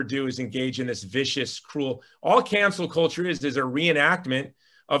should never do is engage in this vicious, cruel, all cancel culture is a reenactment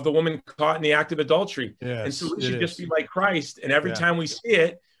of the woman caught in the act of adultery. Yes, and so we should just be like Christ. And every time we see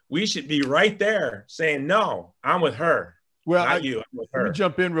it, we should be right there saying, no, I'm with her. Well, I'm with her. Let me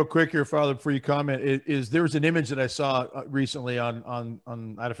jump in real quick here, Father, before you comment. There was an image that I saw recently on I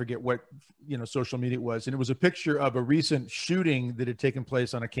don't forget what, you know, social media it was. And it was a picture of a recent shooting that had taken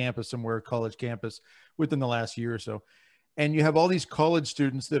place on a campus somewhere, college campus, within the last year or so. And you have all these college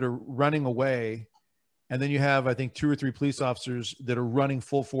students that are running away. And then you have, I think, 2 or 3 police officers that are running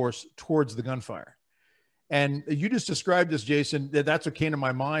full force towards the gunfire. And you just described this, Jason, that's what came to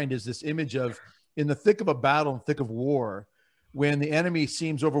my mind, is this image of in the thick of a battle, in the thick of war, when the enemy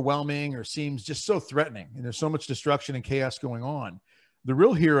seems overwhelming or seems just so threatening and there's so much destruction and chaos going on. The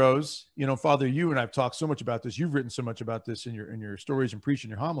real heroes, you know, Father, you and I've talked so much about this. You've written so much about this in your stories and preaching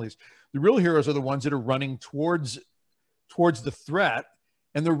your homilies. The real heroes are the ones that are running towards the threat.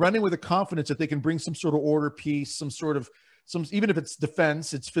 And they're running with a confidence that they can bring some sort of order, peace, even if it's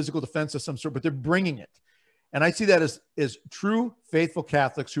defense, it's physical defense of some sort, but they're bringing it. And I see that as true faithful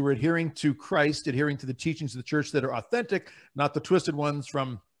Catholics who are adhering to Christ, adhering to the teachings of the church that are authentic, not the twisted ones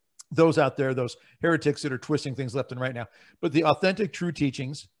from those out there, those heretics that are twisting things left and right now, but the authentic, true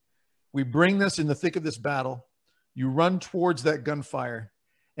teachings. We bring this in the thick of this battle. You run towards that gunfire,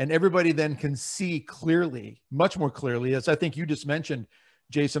 and everybody then can see clearly, much more clearly, as I think you just mentioned,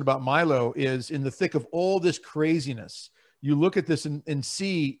 Jason, about Milo, is in the thick of all this craziness. You look at this and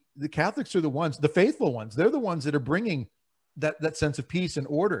see the Catholics are the ones, the faithful ones. They're the ones that are bringing that sense of peace and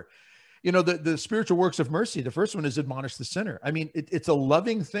order. You know, the spiritual works of mercy, the first one is admonish the sinner. I mean, it's a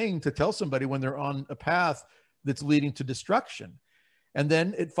loving thing to tell somebody when they're on a path that's leading to destruction. And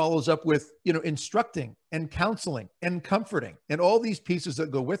then it follows up with, you know, instructing and counseling and comforting and all these pieces that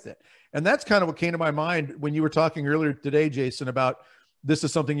go with it. And that's kind of what came to my mind when you were talking earlier today, Jason, about this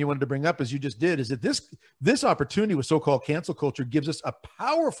is something you wanted to bring up, as you just did, is that this opportunity with so-called cancel culture gives us a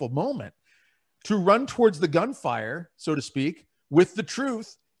powerful moment to run towards the gunfire, so to speak, with the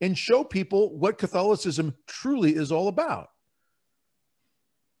truth and show people what Catholicism truly is all about.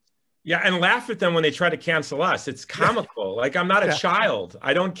 Yeah, and laugh at them when they try to cancel us. It's comical. Like, I'm not a child.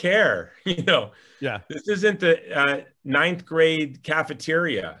 I don't care. You know, this isn't the 9th grade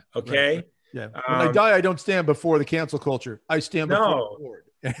cafeteria, okay? Right. Yeah. When I die, I don't stand before the cancel culture. I stand before the Lord.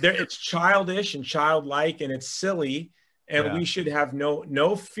 It's childish and childlike, and it's silly, and we should have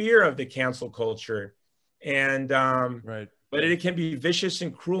no fear of the cancel culture. And but it can be vicious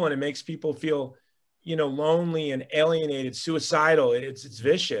and cruel, and it makes people feel, you know, lonely and alienated, suicidal. It's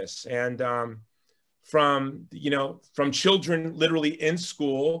vicious. And from children literally in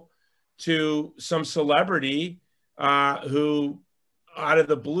school to some celebrity who out of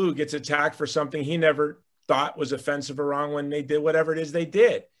the blue gets attacked for something he never thought was offensive or wrong when they did whatever it is they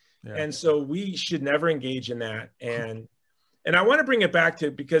did. Yeah. And so we should never engage in that. And I want to bring it back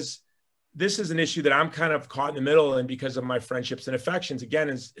to, because this is an issue that I'm kind of caught in the middle, and because of my friendships and affections, again,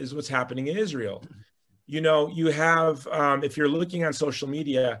 is what's happening in Israel. You know, you have, if you're looking on social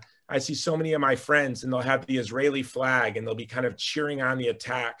media, I see so many of my friends, and they'll have the Israeli flag, and they'll be kind of cheering on the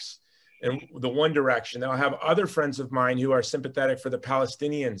attacks in the one direction. They'll have other friends of mine who are sympathetic for the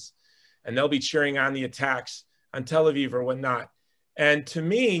Palestinians, and they'll be cheering on the attacks on Tel Aviv or whatnot. And to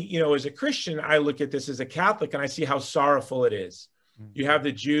me, you know, as a Christian, I look at this as a Catholic, and I see how sorrowful it is. You have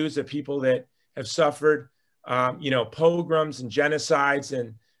the Jews, the people that have suffered, you know, pogroms and genocides,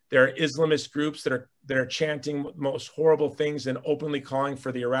 and there are Islamist groups that are chanting most horrible things and openly calling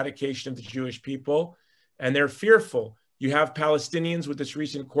for the eradication of the Jewish people, and they're fearful. You have Palestinians with this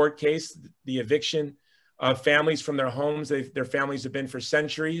recent court case, the eviction of families from their homes. Their families have been for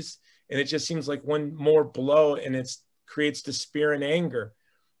centuries, and it just seems like one more blow, and it creates despair and anger.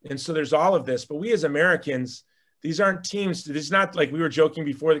 And so there's all of this. But we as Americans, these aren't teams. This is not like we were joking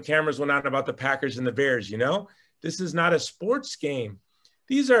before the cameras went on about the Packers and the Bears, you know? This is not a sports game.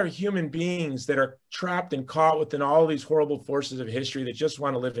 These are human beings that are trapped and caught within all these horrible forces of history that just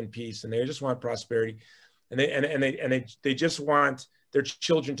want to live in peace, and they just want prosperity. And they just want their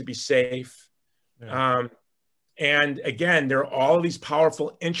children to be safe. Yeah. And again, there are all of these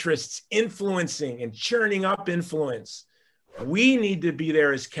powerful interests influencing and churning up influence We need to be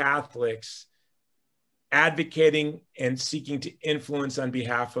there as Catholics, advocating and seeking to influence on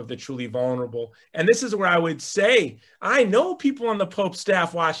behalf of the truly vulnerable. And this is where I would say, I know people on the Pope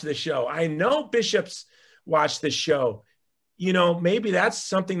staff watch the show. I know bishops watch the show. You know, maybe that's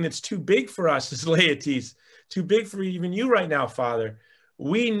something that's too big for us as laities, too big for even you right now, Father.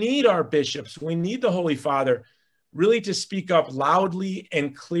 We need our bishops. We need the Holy Father really to speak up loudly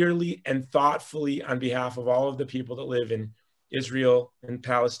and clearly and thoughtfully on behalf of all of the people that live in Israel and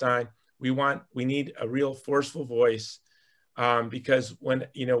Palestine. We need a real forceful voice, because when,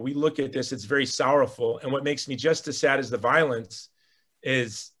 you know, we look at this, it's very sorrowful. And what makes me just as sad as the violence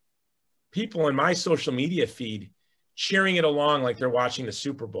is people in my social media feed cheering it along like they're watching the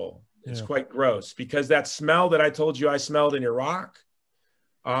Super Bowl. It's quite gross, because that smell that I told you I smelled in Iraq,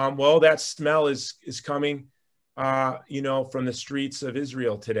 well, that smell is coming, you know, from the streets of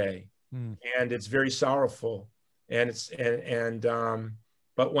Israel today. And it's very sorrowful. And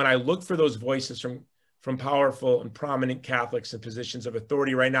but when I look for those voices from powerful and prominent Catholics in positions of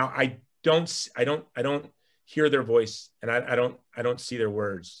authority right now, I don't hear their voice, and I don't see their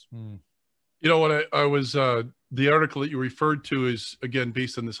words. You know what, I was the article that you referred to is again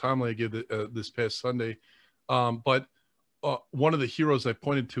based on this homily I gave this past Sunday, but one of the heroes I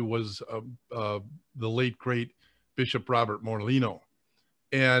pointed to was the late great Bishop Robert Morlino,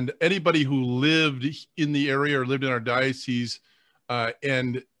 and anybody who lived in the area or lived in our diocese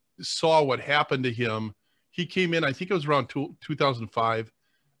and saw what happened to him. He came in, I think it was around 2005,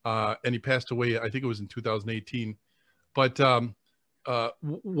 and he passed away, I think it was in 2018. But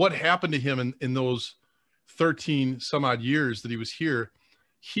what happened to him in those 13 some odd years that he was here,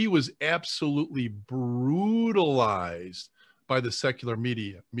 he was absolutely brutalized by the secular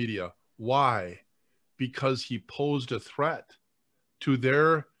media. Why? Because he posed a threat to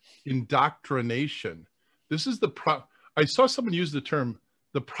their indoctrination. This is I saw someone use the term,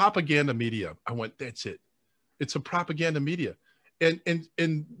 the propaganda media. I went, that's it. It's a propaganda media. And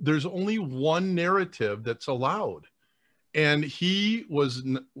there's only one narrative that's allowed. And he was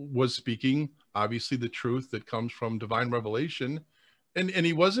speaking, obviously, the truth that comes from divine revelation. And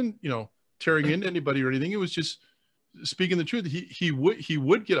he wasn't, you know, tearing into anybody or anything. It was just speaking the truth. He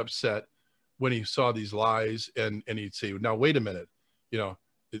would get upset when he saw these lies, and he'd say, now, wait a minute, you know,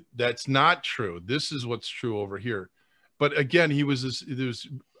 that's not true. This is what's true over here. But again, he was this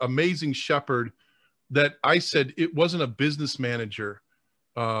amazing shepherd that I said it wasn't a business manager,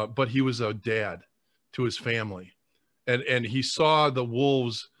 but he was a dad to his family. And he saw the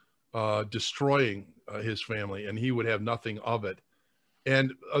wolves destroying his family, and he would have nothing of it.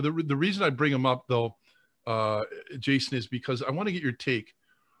 And the reason I bring him up, though, Jason, is because I want to get your take.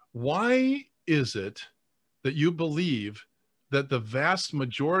 Why is it that you believe that the vast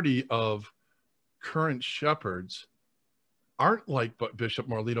majority of current shepherds aren't like Bishop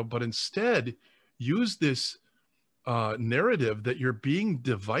Morlino, but instead use this narrative that you're being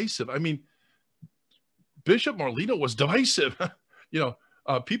divisive? I mean, Bishop Morlino was divisive. You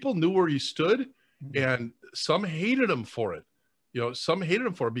know, people knew where he stood, and some hated him for it. You know, some hated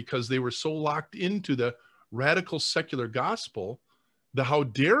him for it because they were so locked into the radical secular gospel. How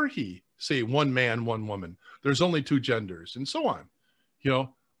dare he say one man, one woman? There's only two genders, and so on. You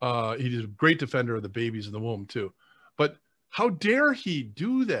know, he's a great defender of the babies in the womb too. But how dare he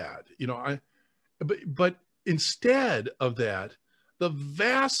do that? You know, but instead of that, the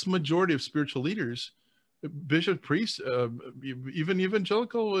vast majority of spiritual leaders, bishops, priests, even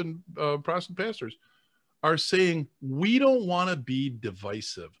evangelical and Protestant pastors, are saying, we don't want to be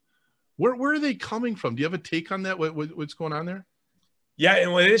divisive. Where are they coming from? Do you have a take on that? What's going on there? Yeah,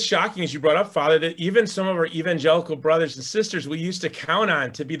 and what is shocking, as you brought up, Father, that even some of our evangelical brothers and sisters we used to count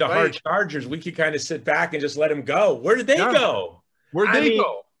on to be the hard chargers, we could kind of sit back and just let them go. Where did they go? Where did they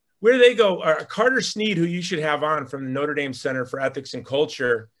go? Where do they go? Carter Sneed, who you should have on from the Notre Dame Center for Ethics and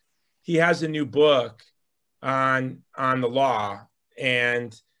Culture, he has a new book on the law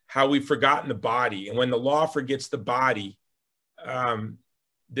and how we've forgotten the body. And when the law forgets the body,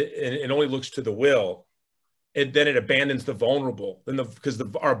 it only looks to the will. Then it abandons the vulnerable. Because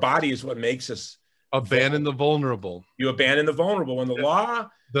our body is what makes us abandon the vulnerable. You abandon the vulnerable when the law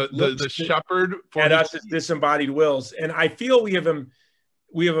the shepherd at us as disembodied wills. And I feel we have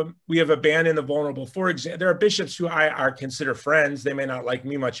abandoned the vulnerable. For example, there are bishops who I consider friends. They may not like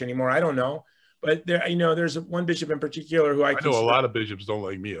me much anymore. I don't know. But there, you know, there's one bishop in particular who I know a lot of bishops don't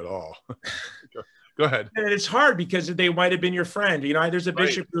like me at all. Go ahead. And it's hard because they might have been your friend. You know, there's a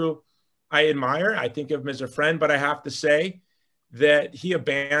bishop who I admire. I think of him as a friend, but I have to say that he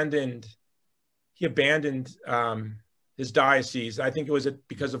abandoned his diocese. I think it was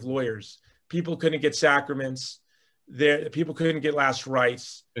because of lawyers. People couldn't get sacraments. there, people couldn't get last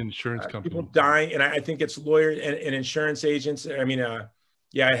rites. Insurance companies. People dying. And I think it's lawyers and insurance agents. I mean,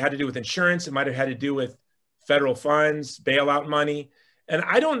 yeah, it had to do with insurance. It might have had to do with federal funds, bailout money. And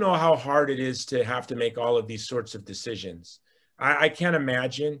I don't know how hard it is to have to make all of these sorts of decisions. I can't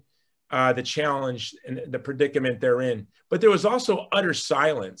imagine the challenge and the predicament they're in. But there was also utter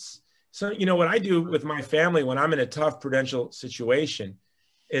silence. So, you know, what I do with my family when I'm in a tough prudential situation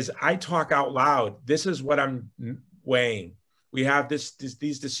is I talk out loud. This is what I'm weighing. We have these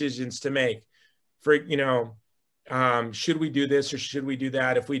decisions to make. For, you know, should we do this or should we do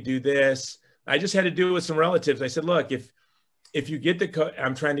that? If we do this, I just had to do it with some relatives. I said, look, if you get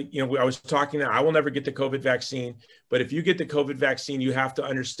I'm trying to, you know, I was talking, I will never get the COVID vaccine, but if you get the COVID vaccine, you have to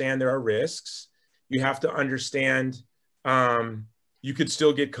understand there are risks. You have to understand you could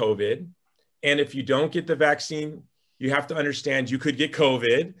still get COVID. And if you don't get the vaccine, you have to understand you could get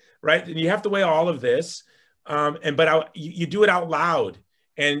COVID, right? And you have to weigh all of this. You do it out loud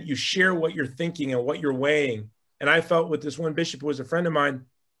and you share what you're thinking and what you're weighing. And I felt with this one bishop who was a friend of mine,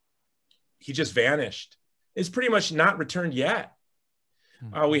 he just vanished. It's pretty much not returned yet.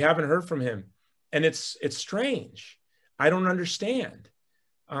 We haven't heard from him. And it's strange. I don't understand.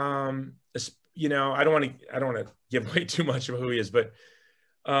 You know, I don't want to give away too much of who he is, but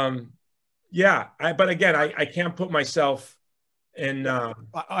yeah. But again, I can't put myself in.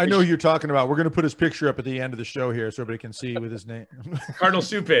 I know who you're talking about. We're going to put his picture up at the end of the show here so everybody can see with his name. Cardinal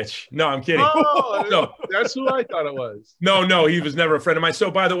Supich. No, I'm kidding. Oh, no, that's who I thought it was. No, he was never a friend of mine.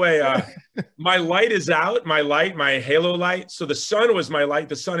 So by the way, my light is out, my halo light. So the sun was my light.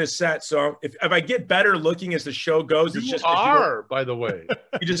 The sun is set. So if I get better looking as the show goes, it's just by the way,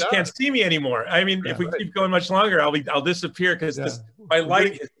 you just can't see me anymore. I mean, if we keep going much longer, I'll disappear because my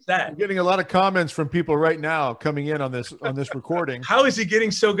light is set. I'm getting a lot of comments from people right now coming in on this recording. How is he getting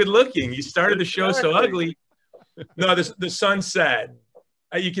so good looking? You started the show so ugly. No, the sun set.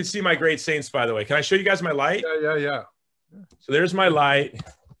 You can see my great saints, by the way. Can I show you guys my light? Yeah. So there's my light.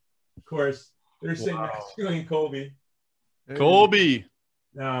 Of course, there's St. Maximilian Kolbe. Kolbe.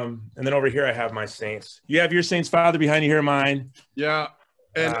 And then over here I have my saints. You have your saints, Father, behind you here, mine. Yeah,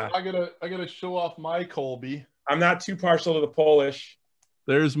 and I gotta show off my Kolbe. I'm not too partial to the Polish.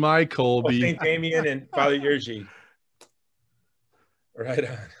 There's my Kolbe. St. Damien and Father Jerzy. Right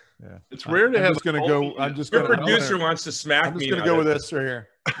on. Yeah, it's rare to have. Your producer wants to smack me. I'm just gonna go with this right here.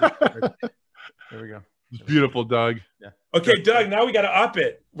 There we go. It's beautiful, Doug. Yeah. Okay, Doug. Now we got to up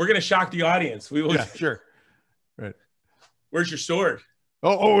it. We're gonna shock the audience. We will. Yeah, sure. Right. Where's your sword?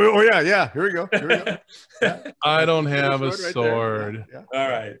 Oh yeah. Here we go. Yeah. I don't have a sword. Yeah. All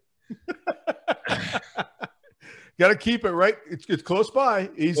right. Got to keep it right. It's close by,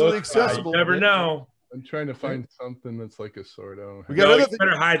 easily accessible. You never know. I'm trying to find something that's like a sword. You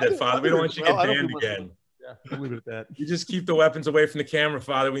better hide that, Father. We don't want you to get banned again. Yeah, we'll leave it at that. You just keep the weapons away from the camera,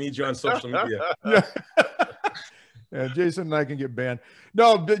 Father. We need you on social media. Yeah, Jason and I can get banned.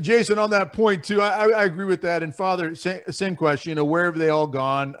 No, Jason, on that point too, I agree with that. And Father, same question. You know, where have they all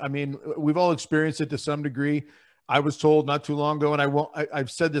gone? I mean, we've all experienced it to some degree. I was told not too long ago, and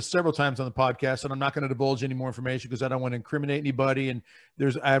I've said this several times on the podcast, and I'm not going to divulge any more information because I don't want to incriminate anybody. And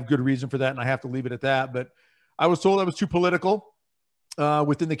I have good reason for that, and I have to leave it at that. But I was told I was too political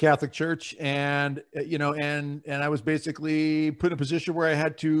within the Catholic Church, and you know, and I was basically put in a position where I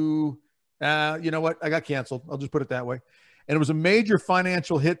had to, you know what, I got canceled. I'll just put it that way. And it was a major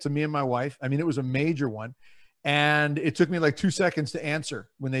financial hit to me and my wife. I mean, it was a major one. And it took me like 2 seconds to answer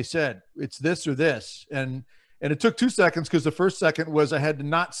when they said it's this or this. And it took 2 seconds because the first second was I had to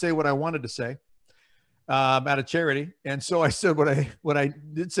not say what I wanted to say out of charity. And so I said what I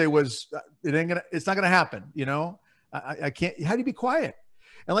did say was it's not gonna happen. You know, I can't. How do you be quiet?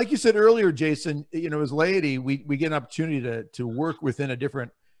 And like you said earlier, Jason, you know, as laity, we get an opportunity to work within a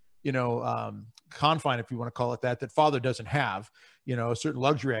different, you know, confine, if you want to call it that Father doesn't have. You know, a certain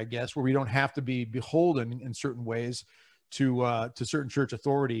luxury, I guess, where we don't have to be beholden in certain ways to certain church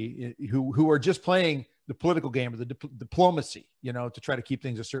authority who are just playing the political game or the diplomacy, you know, to try to keep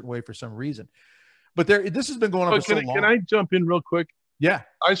things a certain way for some reason. But this has been going on for so long. Can I jump in real quick? Yeah.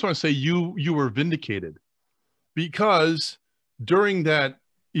 I just want to say you were vindicated because during that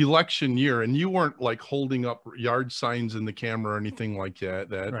election year, and you weren't like holding up yard signs in the camera or anything like that,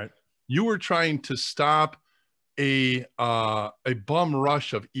 right. You were trying to stop a bum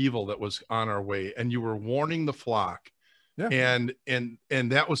rush of evil that was on our way, and you were warning the flock. Yeah. And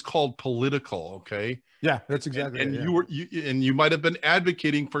that was called political. Okay. Yeah, that's exactly. And yeah. you might have been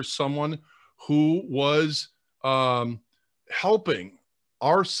advocating for someone who was helping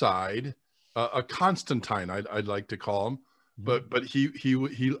our side, a Constantine, I'd like to call him, but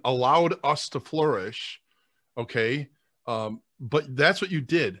he allowed us to flourish Okay. But that's what you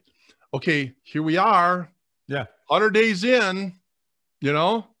did. Okay. Here we are. Yeah. 100 days in, you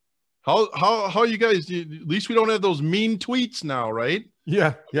know, how you guys, at least we don't have those mean tweets now, right?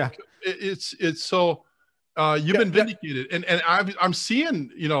 Yeah. Yeah. It's so, you've been vindicated. And I'm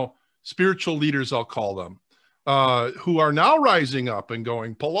seeing, you know, spiritual leaders, I'll call them, who are now rising up and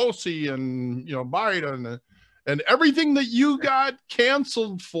going, Pelosi and, you know, Biden and everything that you got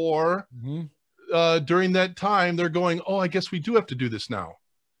canceled for during that time, they're going, oh, I guess we do have to do this now.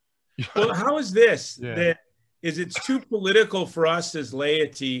 Well, how is this? That is, it's too political for us as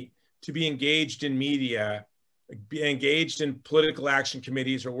laity to be engaged in media, be engaged in political action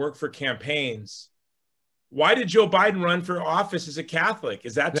committees or work for campaigns. Why did Joe Biden run for office as a Catholic?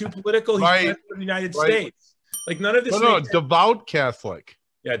 Is that too political? He's president of the United States. Like none of this. No, devout Catholic.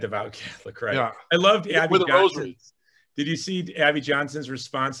 Yeah, devout Catholic, right? Yeah. I loved Abby Johnson. Did you see Abby Johnson's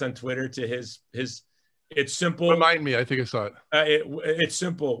response on Twitter to his? It's simple. Remind me. I think I saw it. It's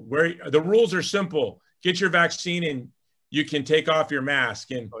simple. Where the rules are simple. Get your vaccine and you can take off your mask.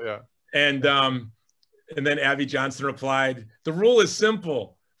 And and then Abby Johnson replied, "The rule is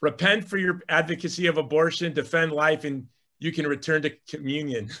simple. Repent for your advocacy of abortion, defend life, and you can return to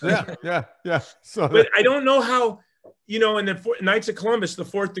communion." Yeah. So, but I don't know how. You know, in the Knights of Columbus, the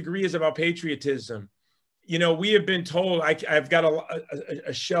fourth degree is about patriotism. You know, we have been told, I've got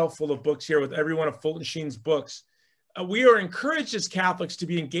a shelf full of books here with every one of Fulton Sheen's books. We are encouraged as Catholics to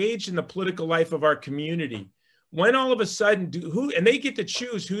be engaged in the political life of our community. When all of a sudden, and they get to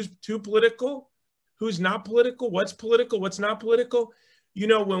choose who's too political, who's not political, what's not political. You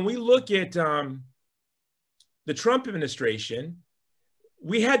know, when we look at the Trump administration,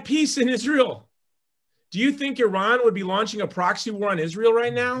 we had peace in Israel. Do you think Iran would be launching a proxy war on Israel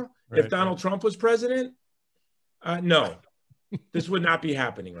right now if Donald Trump was president? No, this would not be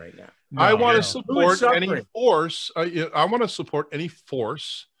happening right now. No, I want to support any force. I want to support any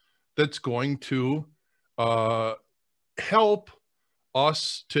force that's going to help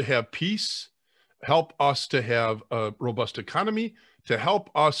us to have peace, help us to have a robust economy, to help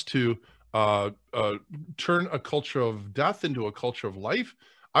us to turn a culture of death into a culture of life.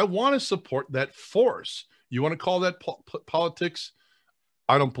 I want to support that force. You want to call that politics?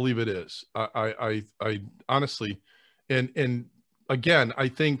 I don't believe it is. I honestly, and again, I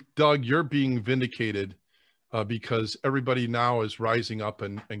think, Doug, you're being vindicated because everybody now is rising up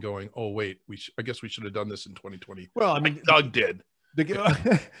and going, oh, wait, I guess we should have done this in 2020. Well, I mean, like Doug did.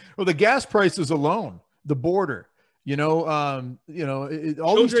 Well, the gas prices alone, the border, all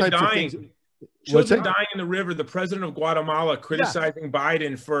these types of things. Children dying in the river. The president of Guatemala criticizing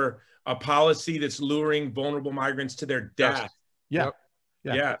Biden for a policy that's luring vulnerable migrants to their death. Yes.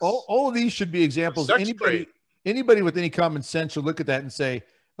 All of these should be examples. Anybody with any common sense should look at that and say,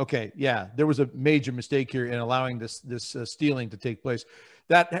 okay, there was a major mistake here in allowing this stealing to take place.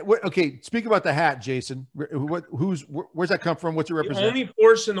 Speak about the hat, Jason. Where's that come from? What's it represent? The only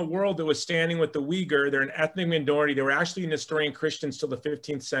force in the world that was standing with the Uyghur. They're an ethnic minority. They were actually Nestorian Christians till the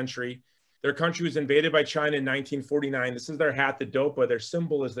 15th century. Their country was invaded by China in 1949. This is their hat, the dopa. Their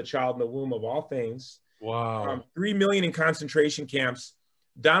symbol is the child in the womb of all things. Wow. 3 million in concentration camps.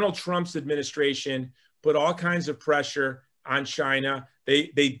 Donald Trump's administration put all kinds of pressure on China.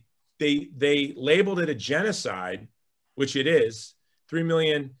 They labeled it a genocide, which it is. 3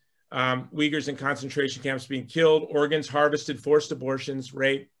 million Uyghurs in concentration camps being killed, organs harvested, forced abortions,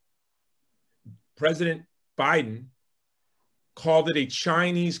 rape. President Biden called it a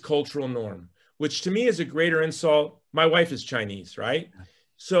Chinese cultural norm, which to me is a greater insult. My wife is Chinese, right?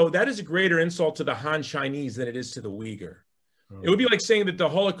 So that is a greater insult to the Han Chinese than it is to the Uyghur. It would be like saying that the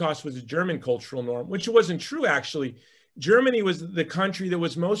Holocaust was a German cultural norm, which wasn't true, actually. Germany was the country that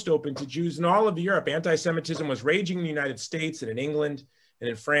was most open to Jews in all of Europe. Anti-Semitism was raging in the United States and in England and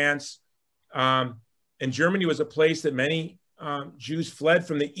in France. And Germany was a place that many Jews fled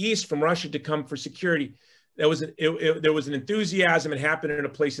from the East, from Russia, to come for security. There was an enthusiasm. It happened in a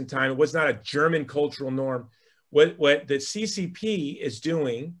place and time. It was not a German cultural norm. What the CCP is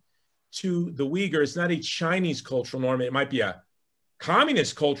doing to the Uyghurs is not a Chinese cultural norm. It might be a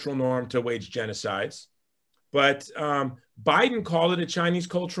communist cultural norm to wage genocides, but Biden called it a Chinese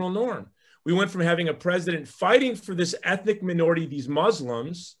cultural norm. We went from having a president fighting for this ethnic minority, these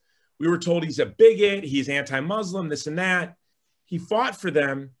Muslims. We were told he's a bigot, he's anti-Muslim, this and that. He fought for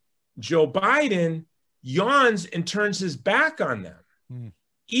them. Joe Biden yawns and turns his back on them.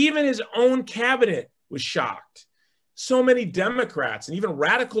 Even his own cabinet was shocked. So many Democrats and even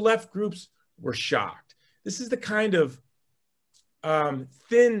radical left groups were shocked. This is the kind of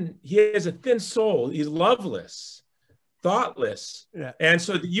he has a thin soul. He's loveless, thoughtless. And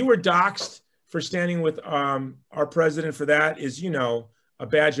so you were doxxed for standing with our president for that is, a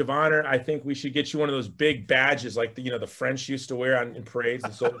badge of honor. I think we should get you one of those big badges like the French used to wear in parades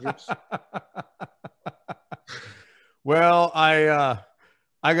and soldiers. Well, I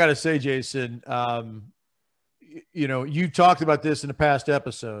got to say, Jason, you talked about this in a past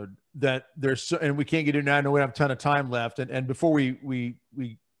episode that and we can't get into it. I know we have a ton of time left. And before we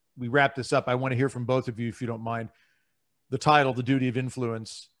wrap this up, I want to hear from both of you, if you don't mind, the title, The Duty of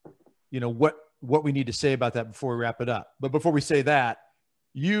Influence, what we need to say about that before we wrap it up. But before we say that,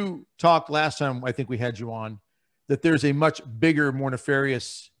 you talked last time, I think we had you on, that there's a much bigger, more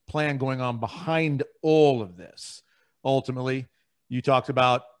nefarious plan going on behind all of this. Ultimately, you talked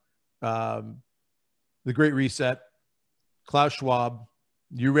about the Great Reset, Klaus Schwab.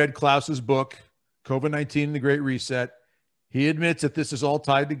 You read Klaus's book, COVID-19 and the Great Reset. He admits that this is all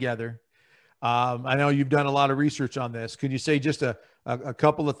tied together. I know you've done a lot of research on this. Can you say just a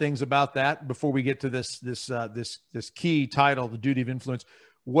couple of things about that before we get to this key title, The Duty of Influence?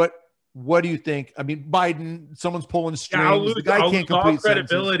 What do you think? I mean, Biden, someone's pulling strings. I'll lose all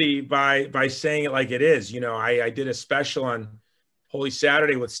credibility by saying it like it is. I did a special on Holy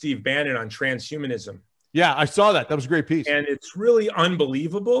Saturday with Steve Bannon on transhumanism. Yeah, I saw that. That was a great piece. And it's really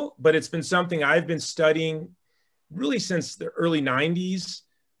unbelievable, but it's been something I've been studying really since the early 90s,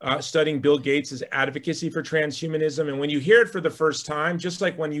 studying Bill Gates' advocacy for transhumanism. And when you hear it for the first time, just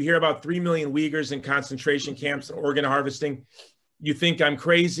like when you hear about 3 million Uyghurs in concentration camps and organ harvesting, you think I'm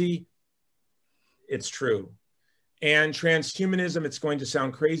crazy. It's true. And transhumanism, it's going to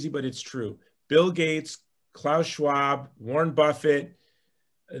sound crazy, but it's true. Bill Gates, Klaus Schwab, Warren Buffett,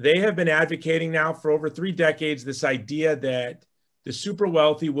 they have been advocating now for over 3 decades this idea that the super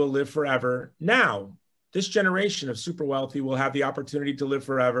wealthy will live forever. Now, this generation of super wealthy will have the opportunity to live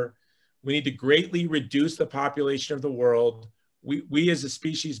forever. We need to greatly reduce the population of the world. We as a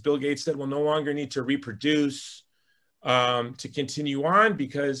species, Bill Gates said, will no longer need to reproduce to continue on,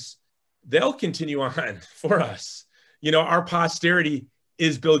 because they'll continue on for us. Our posterity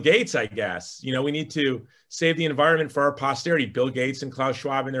is Bill Gates, I guess. We need to save the environment for our posterity, Bill Gates and Klaus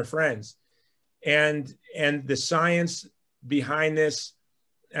Schwab and their friends. And the science behind this,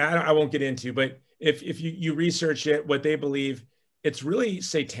 I won't get into, but if you research it, what they believe, it's really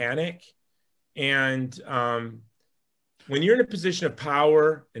satanic. And when you're in a position of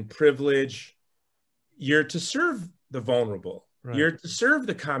power and privilege, you're to serve the vulnerable. Right. You're to serve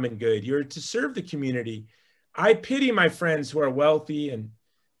the common good. You're to serve the community. I pity my friends who are wealthy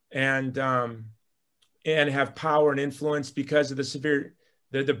and have power and influence because of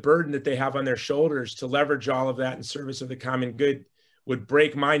the burden that they have on their shoulders to leverage all of that in service of the common good would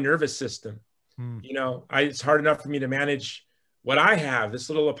break my nervous system. It's hard enough for me to manage what I have, this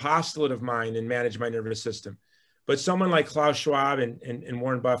little apostolate of mine, and manage my nervous system. But someone like Klaus Schwab and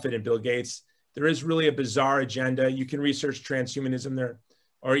Warren Buffett and Bill Gates, there is really a bizarre agenda. You can research transhumanism there,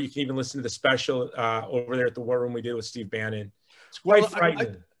 or you can even listen to the special over there at the War Room we did with Steve Bannon. It's quite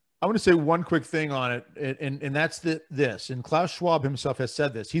frightening. I want to say one quick thing on it, and that's this. And Klaus Schwab himself has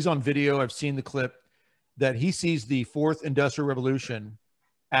said this. He's on video. I've seen the clip that he sees the fourth industrial revolution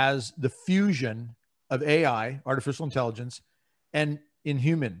as the fusion of AI, artificial intelligence, and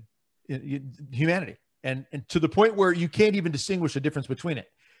humanity, and to the point where you can't even distinguish the difference between it.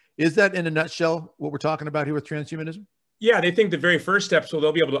 Is that, in a nutshell, what we're talking about here with transhumanism? Yeah, they think the very first step, so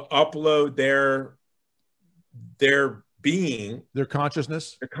they'll be able to upload their being, their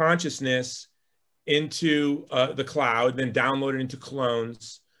consciousness into the cloud, then download it into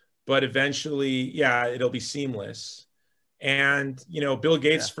clones. But eventually, it'll be seamless. And, Bill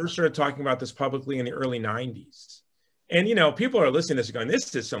Gates first started talking about this publicly in the early 90s. And, people are listening to this and going,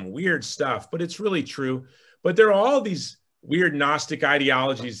 this is some weird stuff, but it's really true. But there are all these weird Gnostic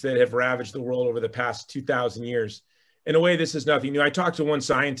ideologies that have ravaged the world over the past 2,000 years. In a way, this is nothing new. I talked to one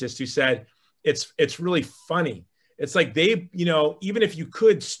scientist who said, it's really funny. It's like even if you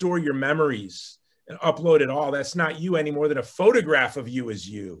could store your memories and upload it all, that's not you any more than a photograph of you is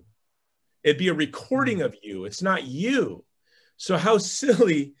you. It'd be a recording of you. It's not you. So how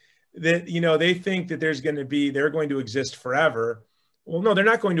silly that, they think that they're going to exist forever. Well, no, they're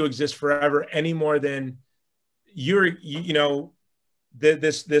not going to exist forever any more than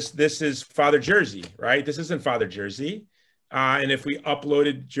this is Father Jersey, right? This isn't Father Jersey. And if we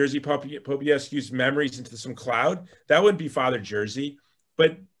uploaded Jersey Popiescu's memories into some cloud, that wouldn't be Father Jersey.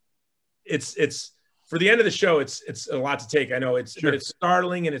 But it's for the end of the show, it's a lot to take. I know but it's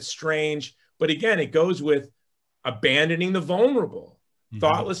startling and it's strange. But again, it goes with abandoning the vulnerable,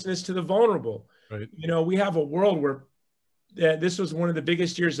 thoughtlessness to the vulnerable. Right. We have a world where this was one of the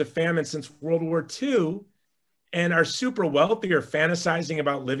biggest years of famine since World War II. and are super wealthy are fantasizing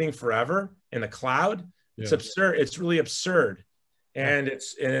about living forever in a cloud. It's absurd. It's really absurd. And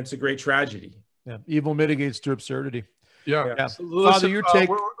it's a great tragedy. Yeah. Evil mitigates to absurdity. Yeah. So listen, Father, your take.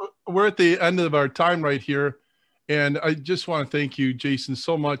 We're at the end of our time right here. And I just want to thank you, Jason,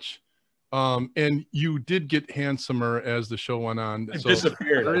 so much. And you did get handsomer as the show went on. It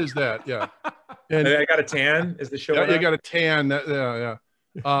disappeared. There is that. Yeah. And I got a tan as the show went on. You got a tan.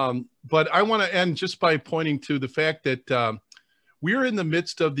 But I want to end just by pointing to the fact that we're in the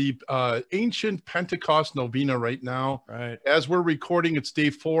midst of the ancient Pentecost novena right now. Right. As we're recording, it's day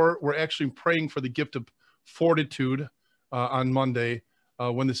 4. We're actually praying for the gift of fortitude on Monday.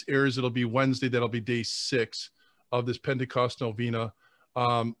 When this airs, it'll be Wednesday. That'll be day 6 of this Pentecost novena.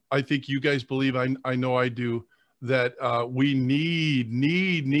 I think you guys believe, I know I do, that we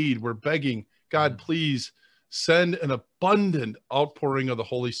need, we're begging, God, please send an abundant outpouring of the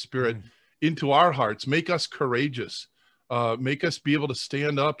Holy Spirit into our hearts. Make us courageous. Make us be able to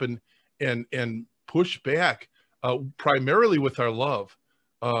stand up and push back, primarily with our love,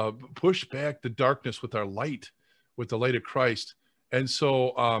 push back the darkness with our light, with the light of Christ. And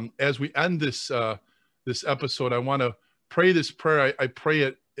so as we end this episode, I want to pray this prayer. I pray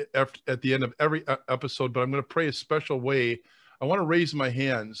it at the end of every episode, but I'm going to pray a special way. I want to raise my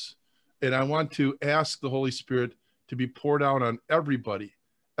hands, and I want to ask the Holy Spirit to be poured out on everybody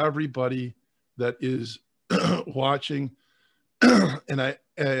that is watching. And I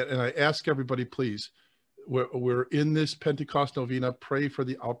ask everybody, please, we're in this Pentecost novena. Pray for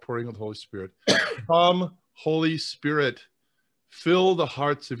the outpouring of the Holy Spirit. Come, Holy Spirit, fill the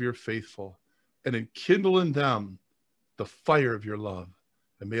hearts of your faithful and enkindle in them the fire of your love.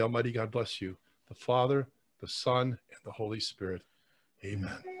 And may Almighty God bless you, the Father, the Son, and the Holy Spirit.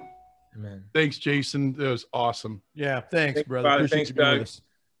 Amen. Amen. Thanks, Jason. That was awesome. Yeah, thanks, brother. Appreciate Thanks, you being Doug. with us.